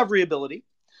the recovery ability,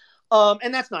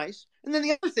 and that's nice. And then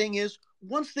the other thing is,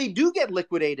 once they do get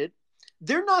liquidated,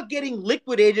 they're not getting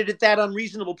liquidated at that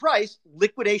unreasonable price.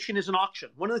 Liquidation is an auction.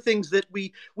 One of the things that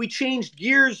we changed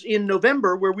gears in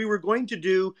November, where we were going to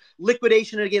do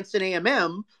liquidation against an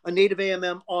AMM, a native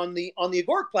AMM on the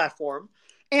Agoric platform,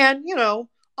 and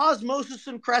Osmosis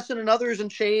and Crescent and others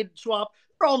and Shade Swap,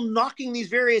 they're all knocking these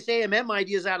various AMM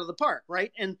ideas out of the park,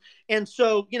 right? And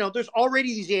so there's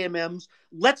already these AMMs.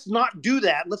 Let's not do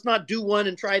that. Let's not do one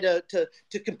and try to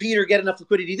compete or get enough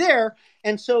liquidity there.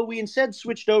 And so we instead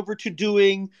switched over to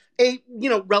doing a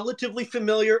relatively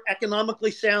familiar,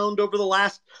 economically sound over the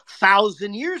last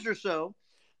 1,000 years or so,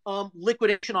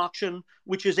 liquidation auction,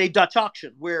 which is a Dutch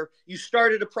auction where you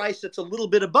start at a price that's a little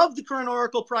bit above the current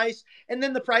Oracle price, and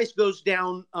then the price goes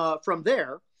down from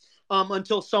there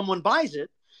until someone buys it.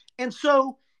 And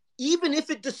so even if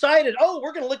it decided,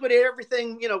 we're going to liquidate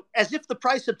everything, as if the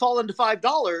price had fallen to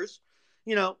 $5,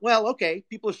 well, okay,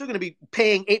 people are still going to be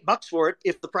paying $8 for it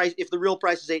if the real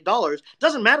price is $8.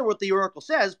 Doesn't matter what the Oracle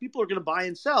says. People are going to buy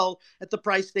and sell at the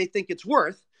price they think it's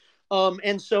worth.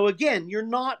 And so again, you're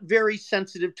not very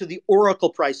sensitive to the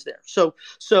Oracle price there. So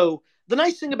the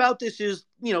nice thing about this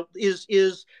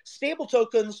is stable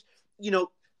tokens,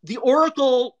 the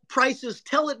Oracle prices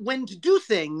tell it when to do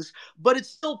things, but it's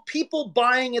still people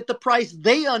buying at the price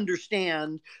they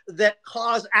understand that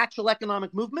cause actual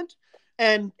economic movement.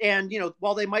 And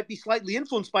while they might be slightly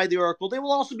influenced by the Oracle, they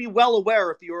will also be well aware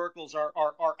if the Oracles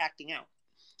are acting out.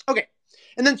 Okay.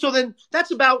 And then that's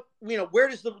about,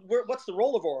 what's the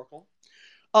role of Oracle?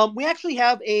 We actually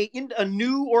have a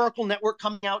new Oracle network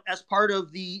coming out as part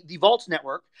of the Vaults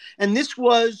network. And this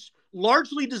was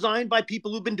largely designed by people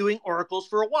who've been doing oracles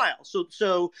for a while.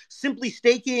 So Simply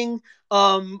Staking,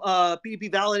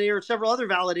 PDP Validator, several other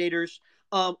validators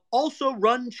also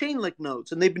run Chainlink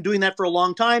nodes, and they've been doing that for a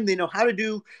long time. They know how to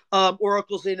do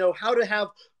oracles. They know how to have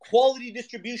quality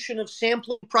distribution of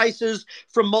sampling prices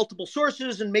from multiple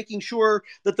sources and making sure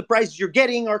that the prices you're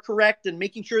getting are correct and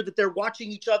making sure that they're watching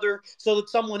each other so that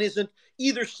someone isn't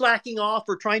either slacking off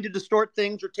or trying to distort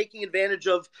things or taking advantage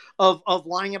of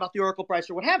lying about the Oracle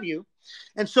price or what have you.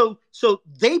 And so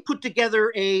they put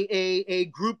together a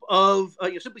group of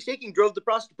Simply Staking drove the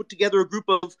process to put together a group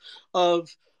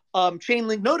of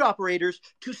Chainlink node operators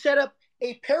to set up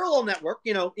a parallel network,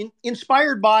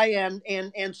 inspired by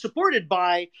and supported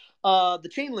by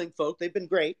the Chainlink folk. They've been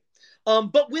great.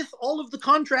 But with all of the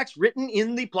contracts written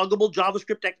in the pluggable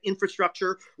JavaScript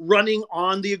infrastructure running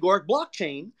on the Agoric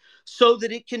blockchain so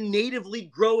that it can natively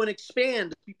grow and expand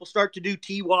as people start to do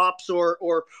TWAPs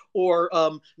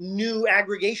or new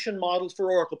aggregation models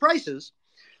for Oracle prices.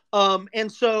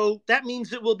 And so that means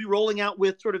that we'll be rolling out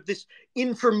with sort of this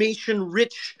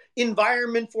information-rich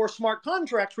environment for smart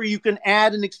contracts where you can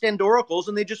add and extend oracles,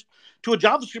 and they just, to a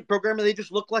JavaScript program, and they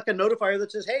just look like a notifier that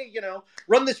says, hey,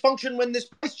 run this function when this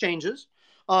price changes.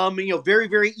 Very,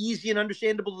 very easy and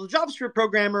understandable to the JavaScript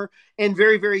programmer, and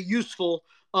very, very useful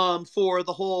for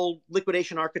the whole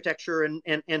liquidation architecture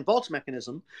and vaults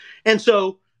mechanism. And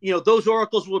so, those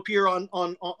oracles will appear on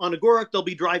Agoric. They'll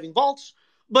be driving vaults,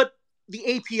 but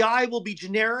the API will be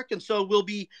generic, and so we'll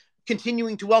be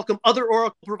continuing to welcome other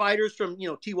Oracle providers from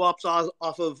TWAPs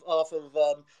off of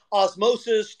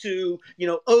Osmosis to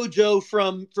Ojo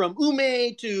from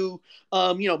Ume to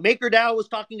MakerDAO was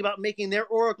talking about making their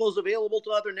oracles available to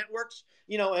other networks.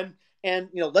 And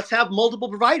let's have multiple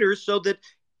providers so that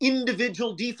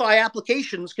individual DeFi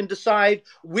applications can decide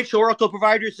which Oracle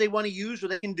providers they want to use, or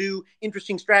they can do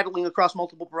interesting straddling across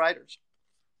multiple providers.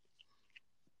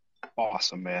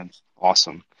 Awesome, man.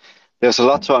 Awesome. There's a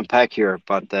lot to unpack here,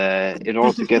 but in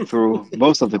order to get through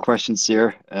most of the questions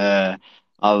here,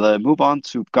 I'll move on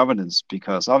to governance,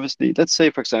 because obviously, let's say,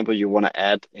 for example, you want to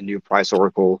add a new price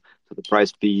oracle to the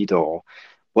price feed or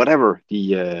whatever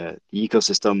the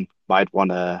ecosystem might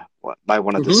want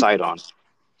to decide on.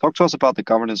 Talk to us about the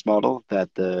governance model that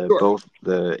Sure. both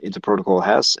the Interprotocol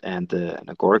has and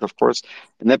Agoric, of course,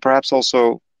 and then perhaps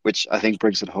also, which I think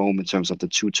brings it home in terms of the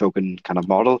two-token kind of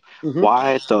model.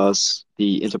 Why does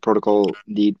the Interprotocol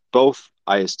need both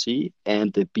IST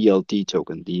and the BLD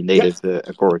token, the native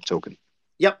Agoric token?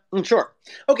 Yep, sure.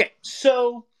 Okay,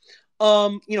 so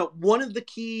one of the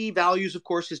key values, of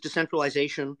course, is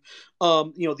decentralization.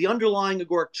 The underlying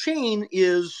Agoric chain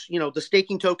is, the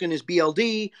staking token is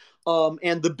BLD,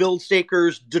 and the build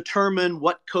stakers determine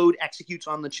what code executes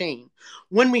on the chain.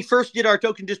 When we first did our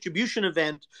token distribution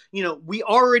event, we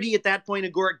already at that point,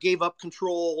 Agoric gave up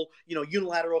control,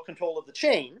 unilateral control of the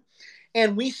chain,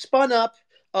 and we spun up.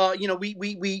 Or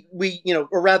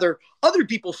rather, other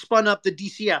people spun up the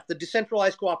DCF, the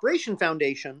Decentralized Cooperation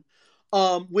Foundation,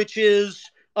 which is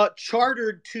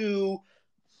chartered to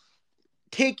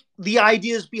take the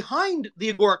ideas behind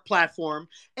the Agoric platform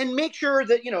and make sure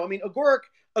that,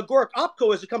 Agoric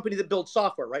Opco is a company that builds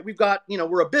software, right? We've got,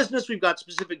 we're a business, we've got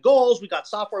specific goals, we've got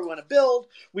software we want to build,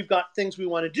 we've got things we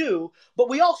want to do, but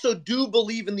we also do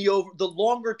believe in the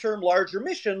longer term, larger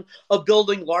mission of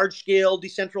building large scale,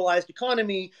 decentralized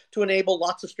economy to enable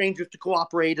lots of strangers to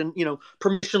cooperate and,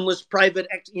 permissionless private,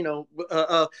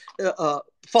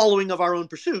 following of our own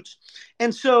pursuits.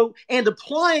 And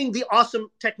applying the awesome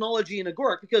technology in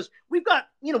Agoric, because we've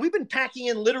been packing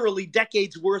in literally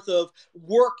decades worth of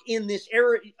work in this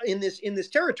area, in this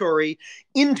territory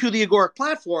into the Agoric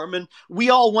platform. And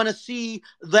we all want to see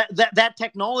that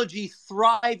technology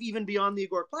thrive even beyond the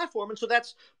Agoric platform. And so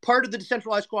that's part of the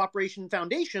Decentralized Cooperation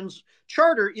Foundation's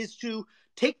charter, is to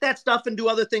take that stuff and do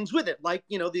other things with it. Like,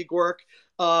 the Agoric,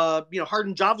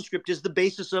 hardened JavaScript is the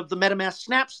basis of the MetaMask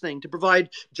snaps thing to provide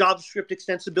JavaScript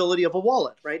extensibility of a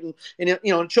wallet, right? And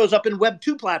it shows up in Web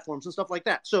 2 platforms and stuff like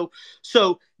that. So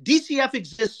DCF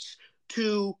exists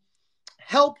to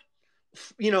help,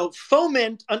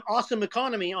 foment an awesome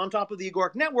economy on top of the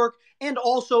Agoric network and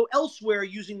also elsewhere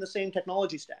using the same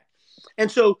technology stack.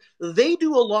 And so they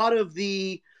do a lot of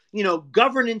the,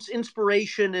 governance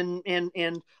inspiration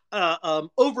and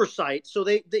oversight. So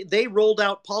they rolled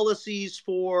out policies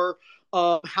for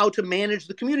how to manage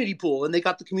the community pool, and they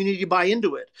got the community to buy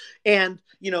into it. And,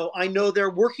 I know they're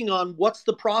working on what's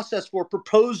the process for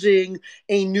proposing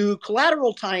a new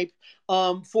collateral type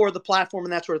for the platform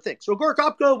and that sort of thing. So Agoric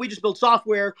Opco, we just build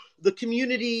software. The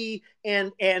community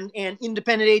and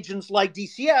independent agents like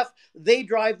DCF, they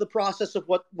drive the process of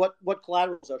what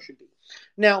collaterals there should be.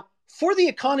 Now, for the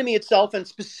economy itself, and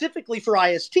specifically for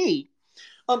IST,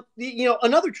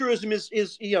 another truism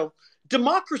is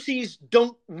democracies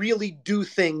don't really do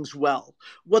things well.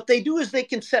 What they do is they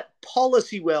can set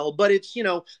policy well, but it's,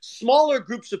 smaller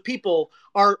groups of people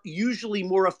are usually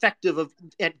more effective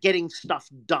at getting stuff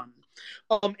done.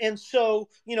 And so,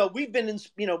 we've been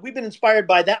inspired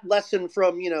by that lesson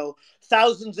from,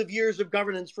 thousands of years of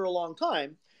governance for a long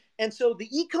time. And so the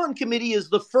Econ Committee is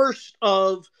the first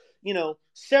of,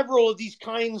 several of these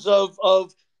kinds of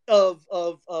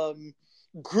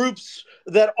groups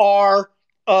that are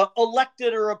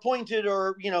elected or appointed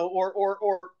or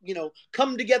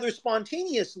come together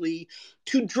spontaneously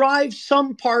to drive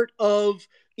some part of,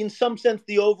 in some sense,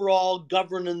 the overall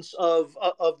governance of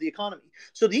the economy.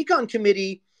 So the Econ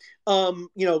Committee,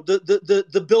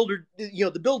 the builder,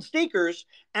 the build stakers,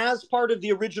 as part of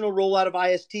the original rollout of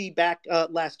IST back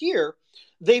last year,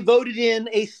 they voted in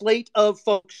a slate of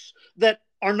folks that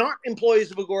are not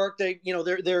employees of Agoric.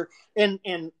 They're and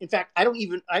in fact,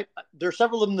 there are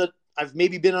several of them that I've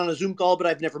maybe been on a Zoom call, but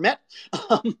I've never met.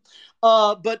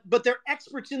 But they're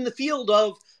experts in the field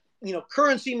of,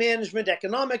 currency management,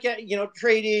 economic,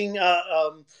 trading,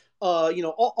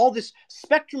 all this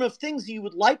spectrum of things you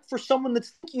would like for someone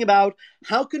that's thinking about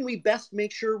how can we best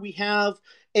make sure we have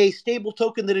a stable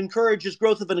token that encourages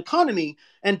growth of an economy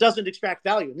and doesn't extract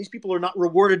value. And these people are not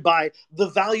rewarded by the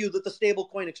value that the stable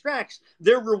coin extracts.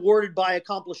 They're rewarded by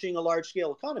accomplishing a large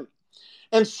scale economy.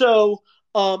 And so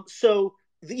the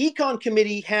Econ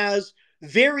Committee has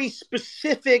very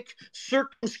specific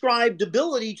circumscribed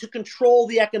ability to control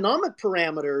the economic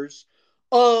parameters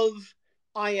of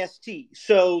IST.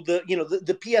 So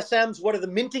the PSMs, what are the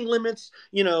minting limits,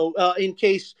 in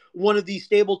case one of these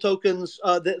stable tokens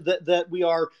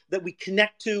that we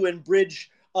connect to and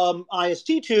bridge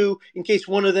IST to, in case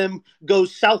one of them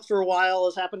goes south for a while,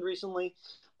 as happened recently.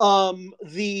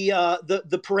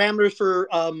 The parameters for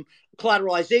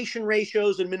collateralization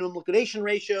ratios and minimum liquidation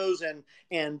ratios and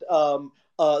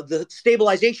the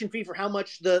stabilization fee for how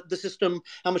much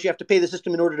how much you have to pay the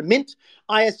system in order to mint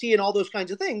IST and all those kinds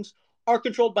of things are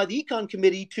controlled by the Econ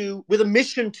Committee with a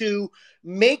mission to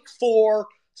make for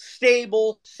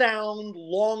stable, sound,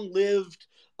 long-lived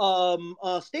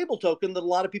stable token that a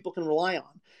lot of people can rely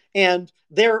on. And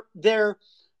they're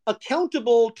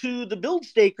accountable to the build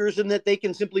stakers in that they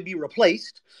can simply be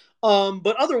replaced.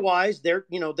 But otherwise,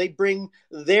 they bring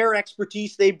their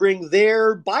expertise, they bring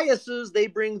their biases, they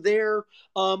bring their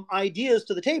ideas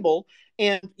to the table,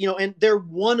 and they're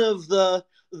one of the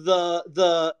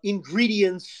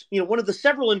ingredients, one of the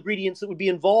several ingredients that would be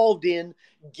involved in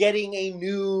getting a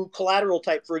new collateral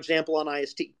type, for example, on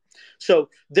IST. So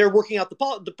they're working out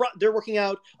they're working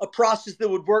out a process that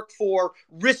would work for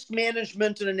risk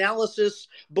management and analysis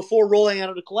before rolling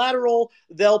out a collateral.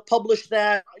 They'll publish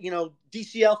that,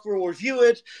 DCF will review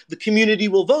it, the community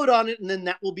will vote on it, and then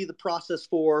that will be the process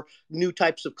for new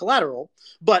types of collateral.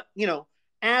 But,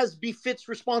 as befits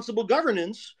responsible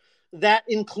governance, that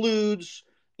includes,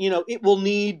 it will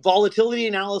need volatility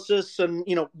analysis and,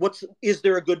 is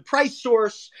there a good price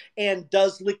source, and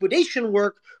does liquidation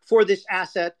work for this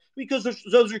asset? Because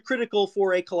those are critical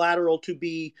for a collateral to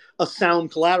be a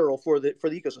sound collateral for the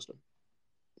ecosystem.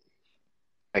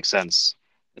 Makes sense.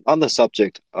 On the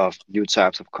subject of new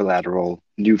types of collateral,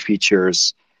 new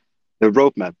features, the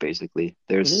roadmap basically,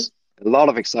 there's a lot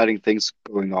of exciting things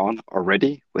going on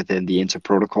already within the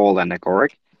Interprotocol and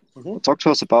Agoric. Talk to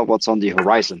us about what's on the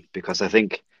horizon, because I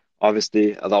think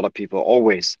obviously a lot of people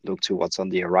always look to what's on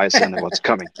the horizon and what's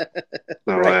coming. So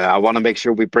Right. I want to make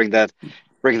sure we bring that in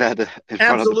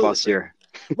front of the bus here.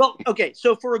 Well, okay.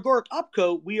 So for Agoric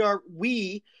Opco,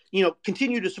 we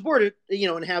continue to support it,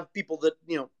 and have people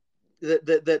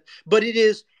that, but it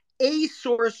is a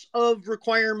source of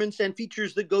requirements and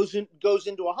features that goes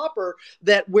into a hopper,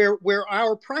 that where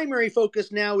our primary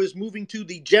focus now is moving to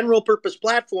the general purpose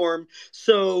platform.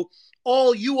 So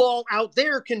you all out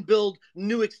there can build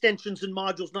new extensions and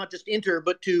modules, not just Inter,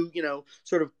 but to,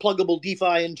 sort of pluggable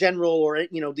DeFi in general, or,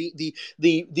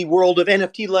 the world of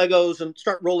NFT Legos, and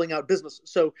start rolling out businesses.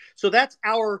 So that's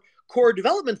our core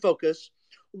development focus.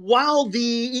 While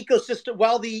the ecosystem,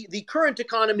 while the current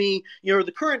economy,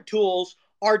 the current tools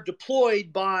are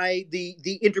deployed by the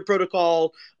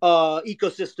Interprotocol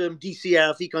ecosystem,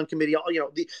 DCF, Econ Committee,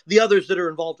 the others that are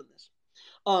involved in this.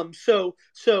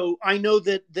 So I know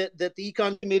that the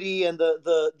Econ Committee and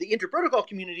the Interprotocol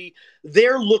community,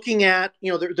 they're looking at,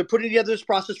 they're putting together this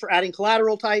process for adding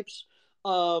collateral types.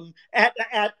 At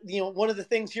one of the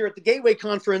things here at the Gateway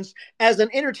Conference, as an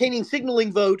entertaining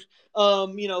signaling vote,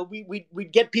 we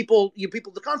get people at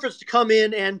the conference to come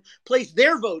in and place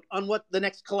their vote on what they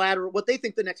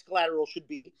think the next collateral should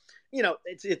be.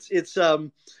 That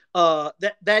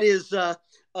is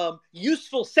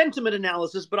useful sentiment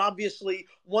analysis, but obviously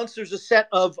once there's a set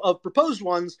of proposed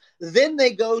ones, then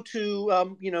they go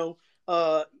to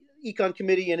Econ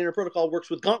Committee, and Interprotocol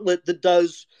works with Gauntlet that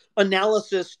does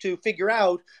analysis to figure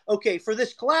out, okay, for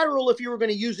this collateral, if you were going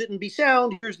to use it and be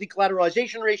sound, here's the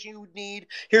collateralization ratio you would need.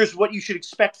 Here's what you should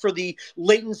expect for the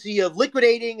latency of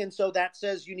liquidating. And so that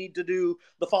says you need to do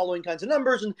the following kinds of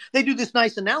numbers. And they do this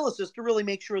nice analysis to really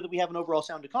make sure that we have an overall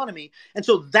sound economy. And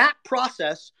so that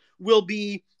process will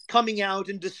be coming out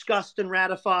and discussed and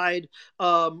ratified,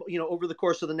 over the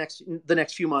course of the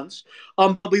next few months.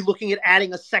 I'll be looking at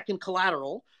adding a second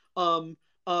collateral.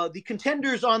 The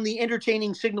contenders on the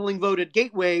entertaining signaling vote at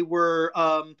Gateway were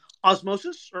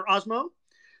Osmosis, or Osmo,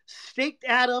 Staked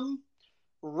Atom,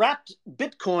 Wrapped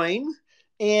Bitcoin,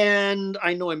 and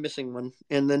I know I'm missing one.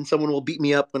 And then someone will beat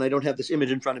me up when I don't have this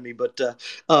image in front of me. But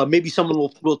maybe someone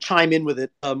will chime in with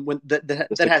it. When that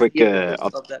Just a has quick, the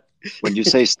of that. When you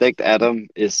say Staked Atom,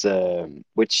 is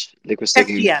which liquid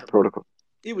staking protocol?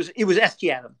 It was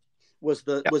ST Atom. Was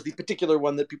the particular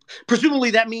one that people,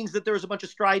 presumably that means that there was a bunch of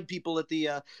Stride people at the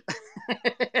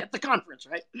at the conference,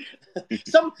 right?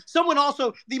 Someone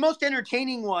also, the most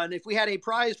entertaining one, if we had a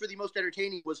prize for the most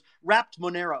entertaining, was Wrapped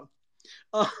Monero,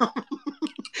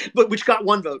 but which got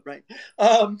one vote, right?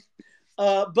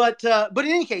 But in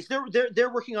any case, they're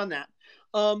working on that.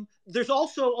 There's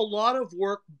also a lot of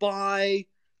work by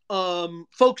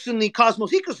folks in the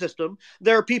Cosmos ecosystem.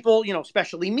 There are people,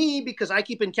 especially me, because I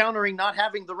keep encountering not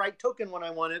having the right token when I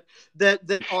want it,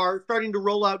 that are starting to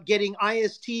roll out getting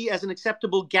IST as an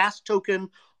acceptable gas token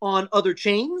on other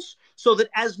chains, so that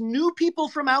as new people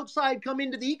from outside come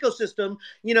into the ecosystem,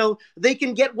 they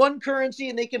can get one currency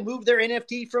and they can move their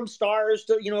NFT from stars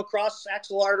to, across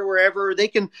Axelart or wherever. They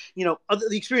can, the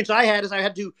experience I had is I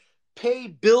had to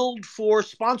build for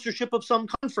sponsorship of some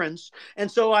conference. And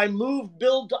so I moved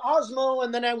build to Osmo,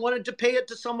 and then I wanted to pay it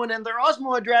to someone and their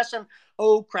Osmo address. And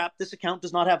oh crap, this account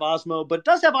does not have Osmo, but it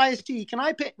does have IST. Can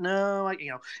I pay? No,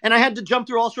 and I had to jump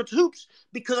through all sorts of hoops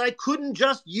because I couldn't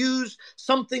just use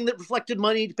something that reflected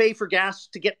money to pay for gas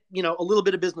to get, a little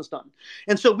bit of business done.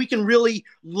 And so we can really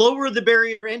lower the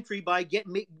barrier to entry by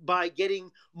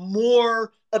getting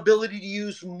more ability to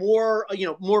use more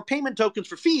payment tokens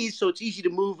for fees, so it's easy to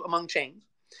move among chains.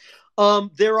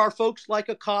 There are folks like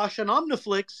Akash and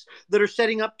Omniflix that are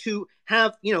setting up to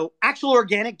have, actual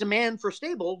organic demand for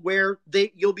stable, where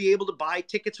you'll be able to buy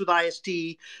tickets with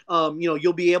IST.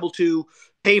 You'll be able to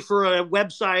pay for a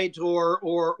website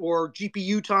or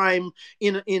GPU time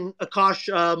in Akash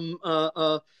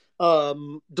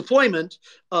deployment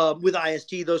with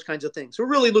IST, those kinds of things. So we're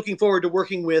really looking forward to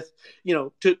working with,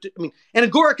 and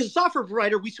Agoric as a software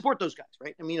provider, we support those guys,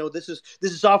 right? This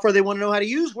is software they want to know how to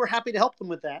use. We're happy to help them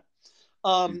with that.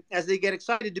 As they get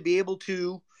excited to be able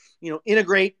to,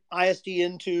 integrate IST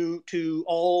into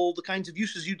all the kinds of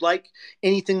uses you'd like,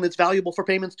 anything that's valuable for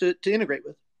payments to integrate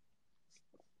with.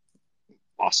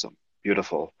 Awesome.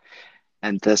 Beautiful.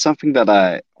 And there's something that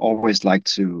I always like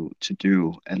to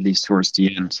do, at least towards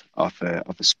the end of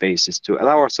a space, is to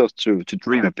allow ourselves to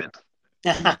dream a bit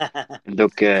and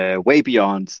look way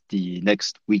beyond the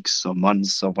next weeks or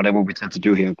months or whatever we tend to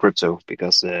do here in crypto,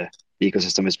 because the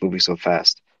ecosystem is moving so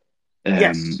fast.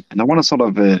 Yes. And I want to sort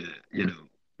of,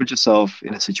 put yourself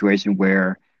in a situation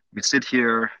where we sit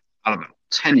here, I don't know,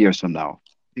 10 years from now,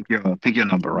 pick your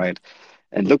number, right?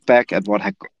 And look back at what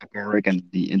Agoric and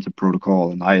the Inter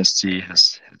Protocol and IST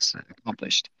has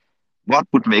accomplished. What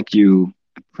would make you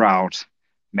a proud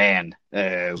man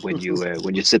when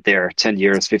you sit there 10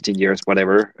 years, 15 years,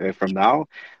 whatever from now?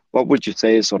 What would you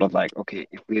say is sort of like, okay,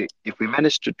 if we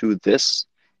manage to do this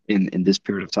in this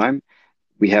period of time,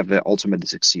 we have ultimately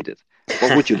succeeded.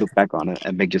 What would you look back on it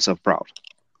and make yourself proud?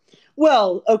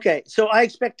 Well, okay. So I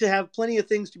expect to have plenty of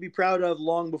things to be proud of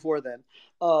long before then.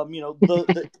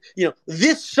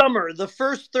 This summer, the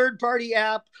first third-party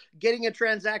app getting a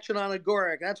transaction on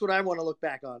Agoric. That's what I want to look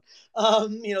back on.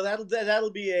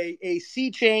 That'll be a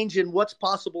sea change in what's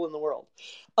possible in the world.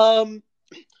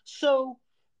 So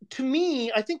to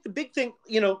me, I think the big thing,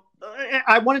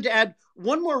 I wanted to add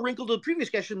one more wrinkle to the previous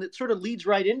question that sort of leads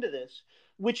right into this,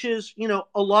 which is,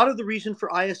 a lot of the reason for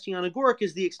IST on Agoric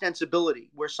is the extensibility,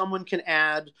 where someone can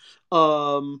add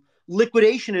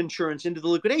liquidation insurance into the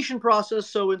liquidation process.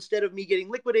 So instead of me getting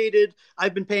liquidated,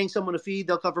 I've been paying someone a fee,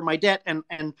 they'll cover my debt,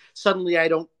 and suddenly I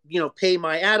don't, pay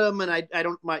my atom, and I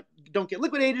don't get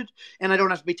liquidated, and I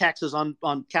don't have to pay taxes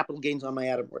on capital gains on my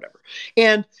atom or whatever.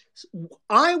 And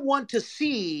I want to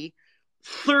see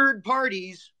third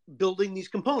parties building these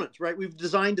components, right? We've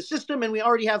designed a system and we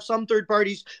already have some third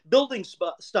parties building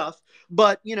stuff,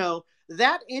 but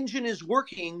that engine is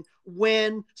working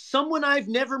when someone I've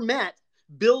never met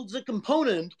builds a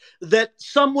component that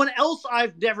someone else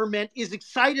I've never met is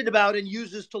excited about and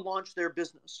uses to launch their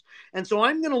business. And so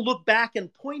I'm going to look back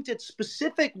and point at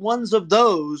specific ones of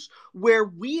those where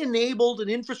we enabled an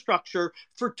infrastructure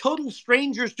for total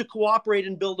strangers to cooperate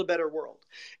and build a better world.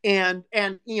 And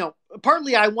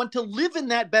partly I want to live in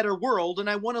that better world, and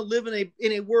I want to live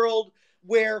in a world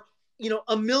where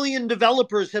a million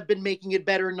developers have been making it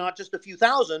better, not just a few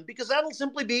thousand, because that'll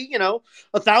simply be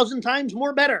 1,000 times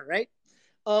more better, right?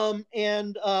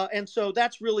 And so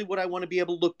that's really what I want to be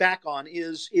able to look back on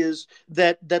is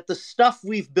that the stuff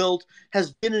we've built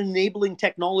has been an enabling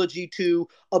technology to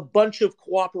a bunch of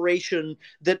cooperation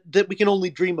that we can only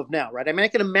dream of now, right? I mean, I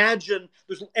can imagine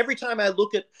every time I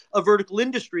look at a vertical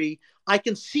industry, I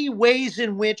can see ways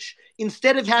in which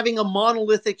instead of having a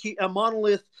monolith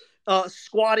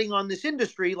squatting on this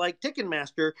industry like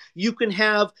Ticketmaster, you can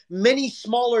have many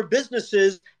smaller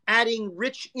businesses adding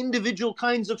rich individual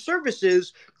kinds of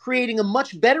services, creating a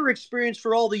much better experience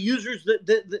for all the users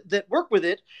that work with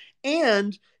it,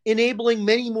 and enabling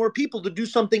many more people to do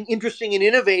something interesting and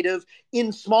innovative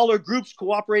in smaller groups,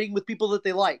 cooperating with people that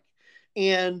they like.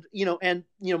 And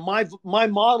my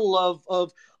model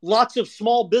of lots of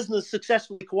small business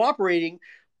successfully cooperating,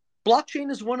 blockchain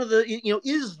is one of the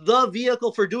is the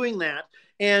vehicle for doing that.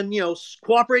 And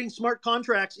cooperating smart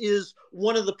contracts is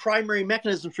one of the primary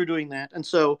mechanisms for doing that. And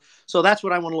so that's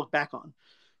what I want to look back on.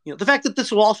 The fact that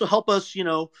this will also help us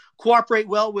cooperate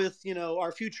well with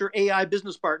our future AI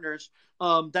business partners,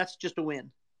 that's just a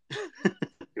win.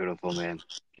 Beautiful, man.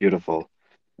 Beautiful.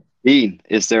 Ian,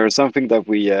 is there something that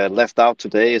we left out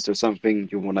today? Is there something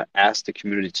you want to ask the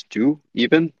community to do,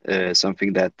 even?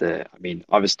 Something that,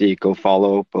 obviously go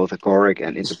follow both Agoric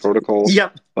and Inter Protocol.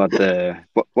 Yep. But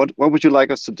what would you like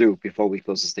us to do before we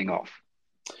close this thing off?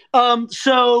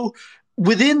 So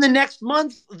within the next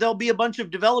month, there'll be a bunch of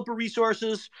developer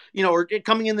resources, or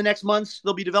coming in the next months,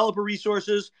 there'll be developer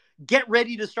resources. Get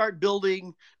ready to start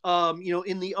building,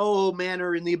 in the OO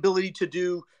manner, in the ability to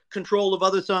do control of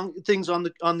other things on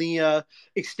the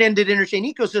extended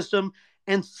interchain ecosystem,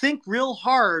 and think real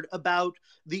hard about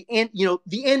the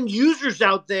end users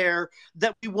out there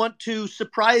that we want to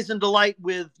surprise and delight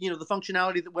with the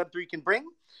functionality that Web3 can bring.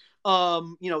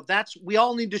 We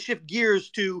all need to shift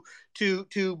gears to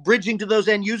bridging to those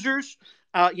end users.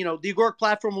 The Agoric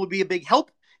platform will be a big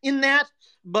help in that,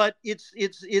 but it's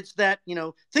that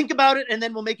think about it and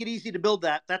then we'll make it easy to build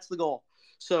that. That's the goal.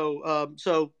 So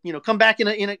come back in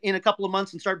a couple of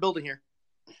months and start building here.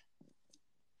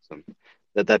 So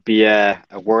let that be a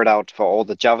word out for all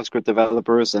the JavaScript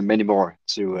developers and many more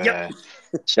to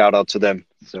shout out to them.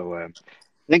 So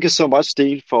thank you so much,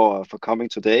 Steve, for coming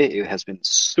today. It has been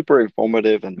super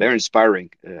informative and very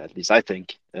inspiring, at least I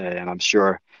think. And I'm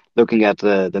sure looking at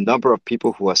the number of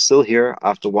people who are still here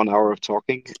after 1 hour of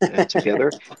talking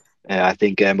together, I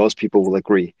think most people will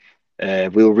agree.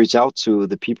 We'll reach out to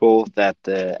the people that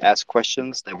ask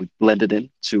questions that we blended in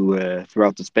to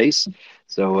throughout the space.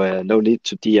 So no need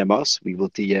to DM us. We will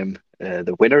DM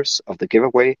the winners of the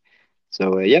giveaway.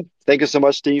 So yeah, thank you so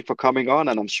much, Steve, for coming on.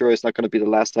 And I'm sure it's not going to be the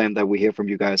last time that we hear from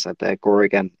you guys at the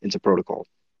Agoric and Interprotocol.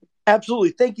 Absolutely.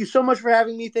 Thank you so much for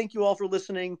having me. Thank you all for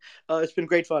listening. It's been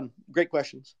great fun. Great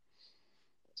questions.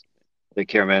 Take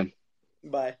care, man.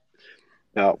 Bye.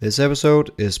 Ciao. This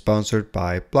episode is sponsored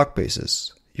by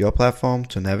Blockbases, your platform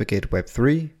to navigate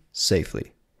Web3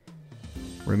 safely.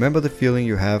 Remember the feeling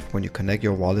you have when you connect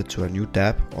your wallet to a new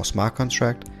dApp or smart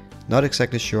contract, not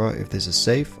exactly sure if this is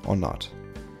safe or not?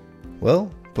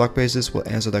 Well, Blockbases will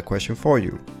answer that question for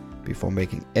you before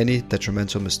making any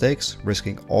detrimental mistakes,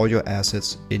 risking all your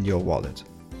assets in your wallet.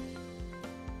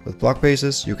 With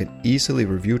Blockbases, you can easily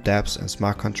review dApps and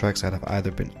smart contracts that have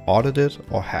either been audited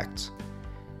or hacked.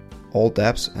 All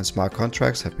dApps and smart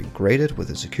contracts have been graded with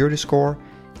a security score,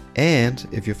 and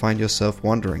if you find yourself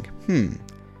wondering,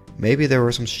 maybe there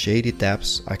were some shady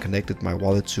dApps I connected my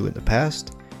wallet to in the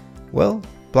past, well,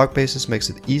 Blockbases makes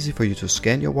it easy for you to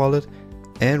scan your wallet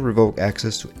and revoke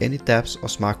access to any dApps or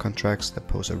smart contracts that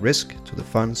pose a risk to the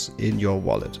funds in your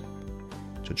wallet.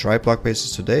 To try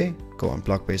Blockbases today, go on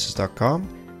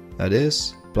blockbases.com, that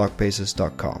is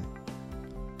blockbases.com.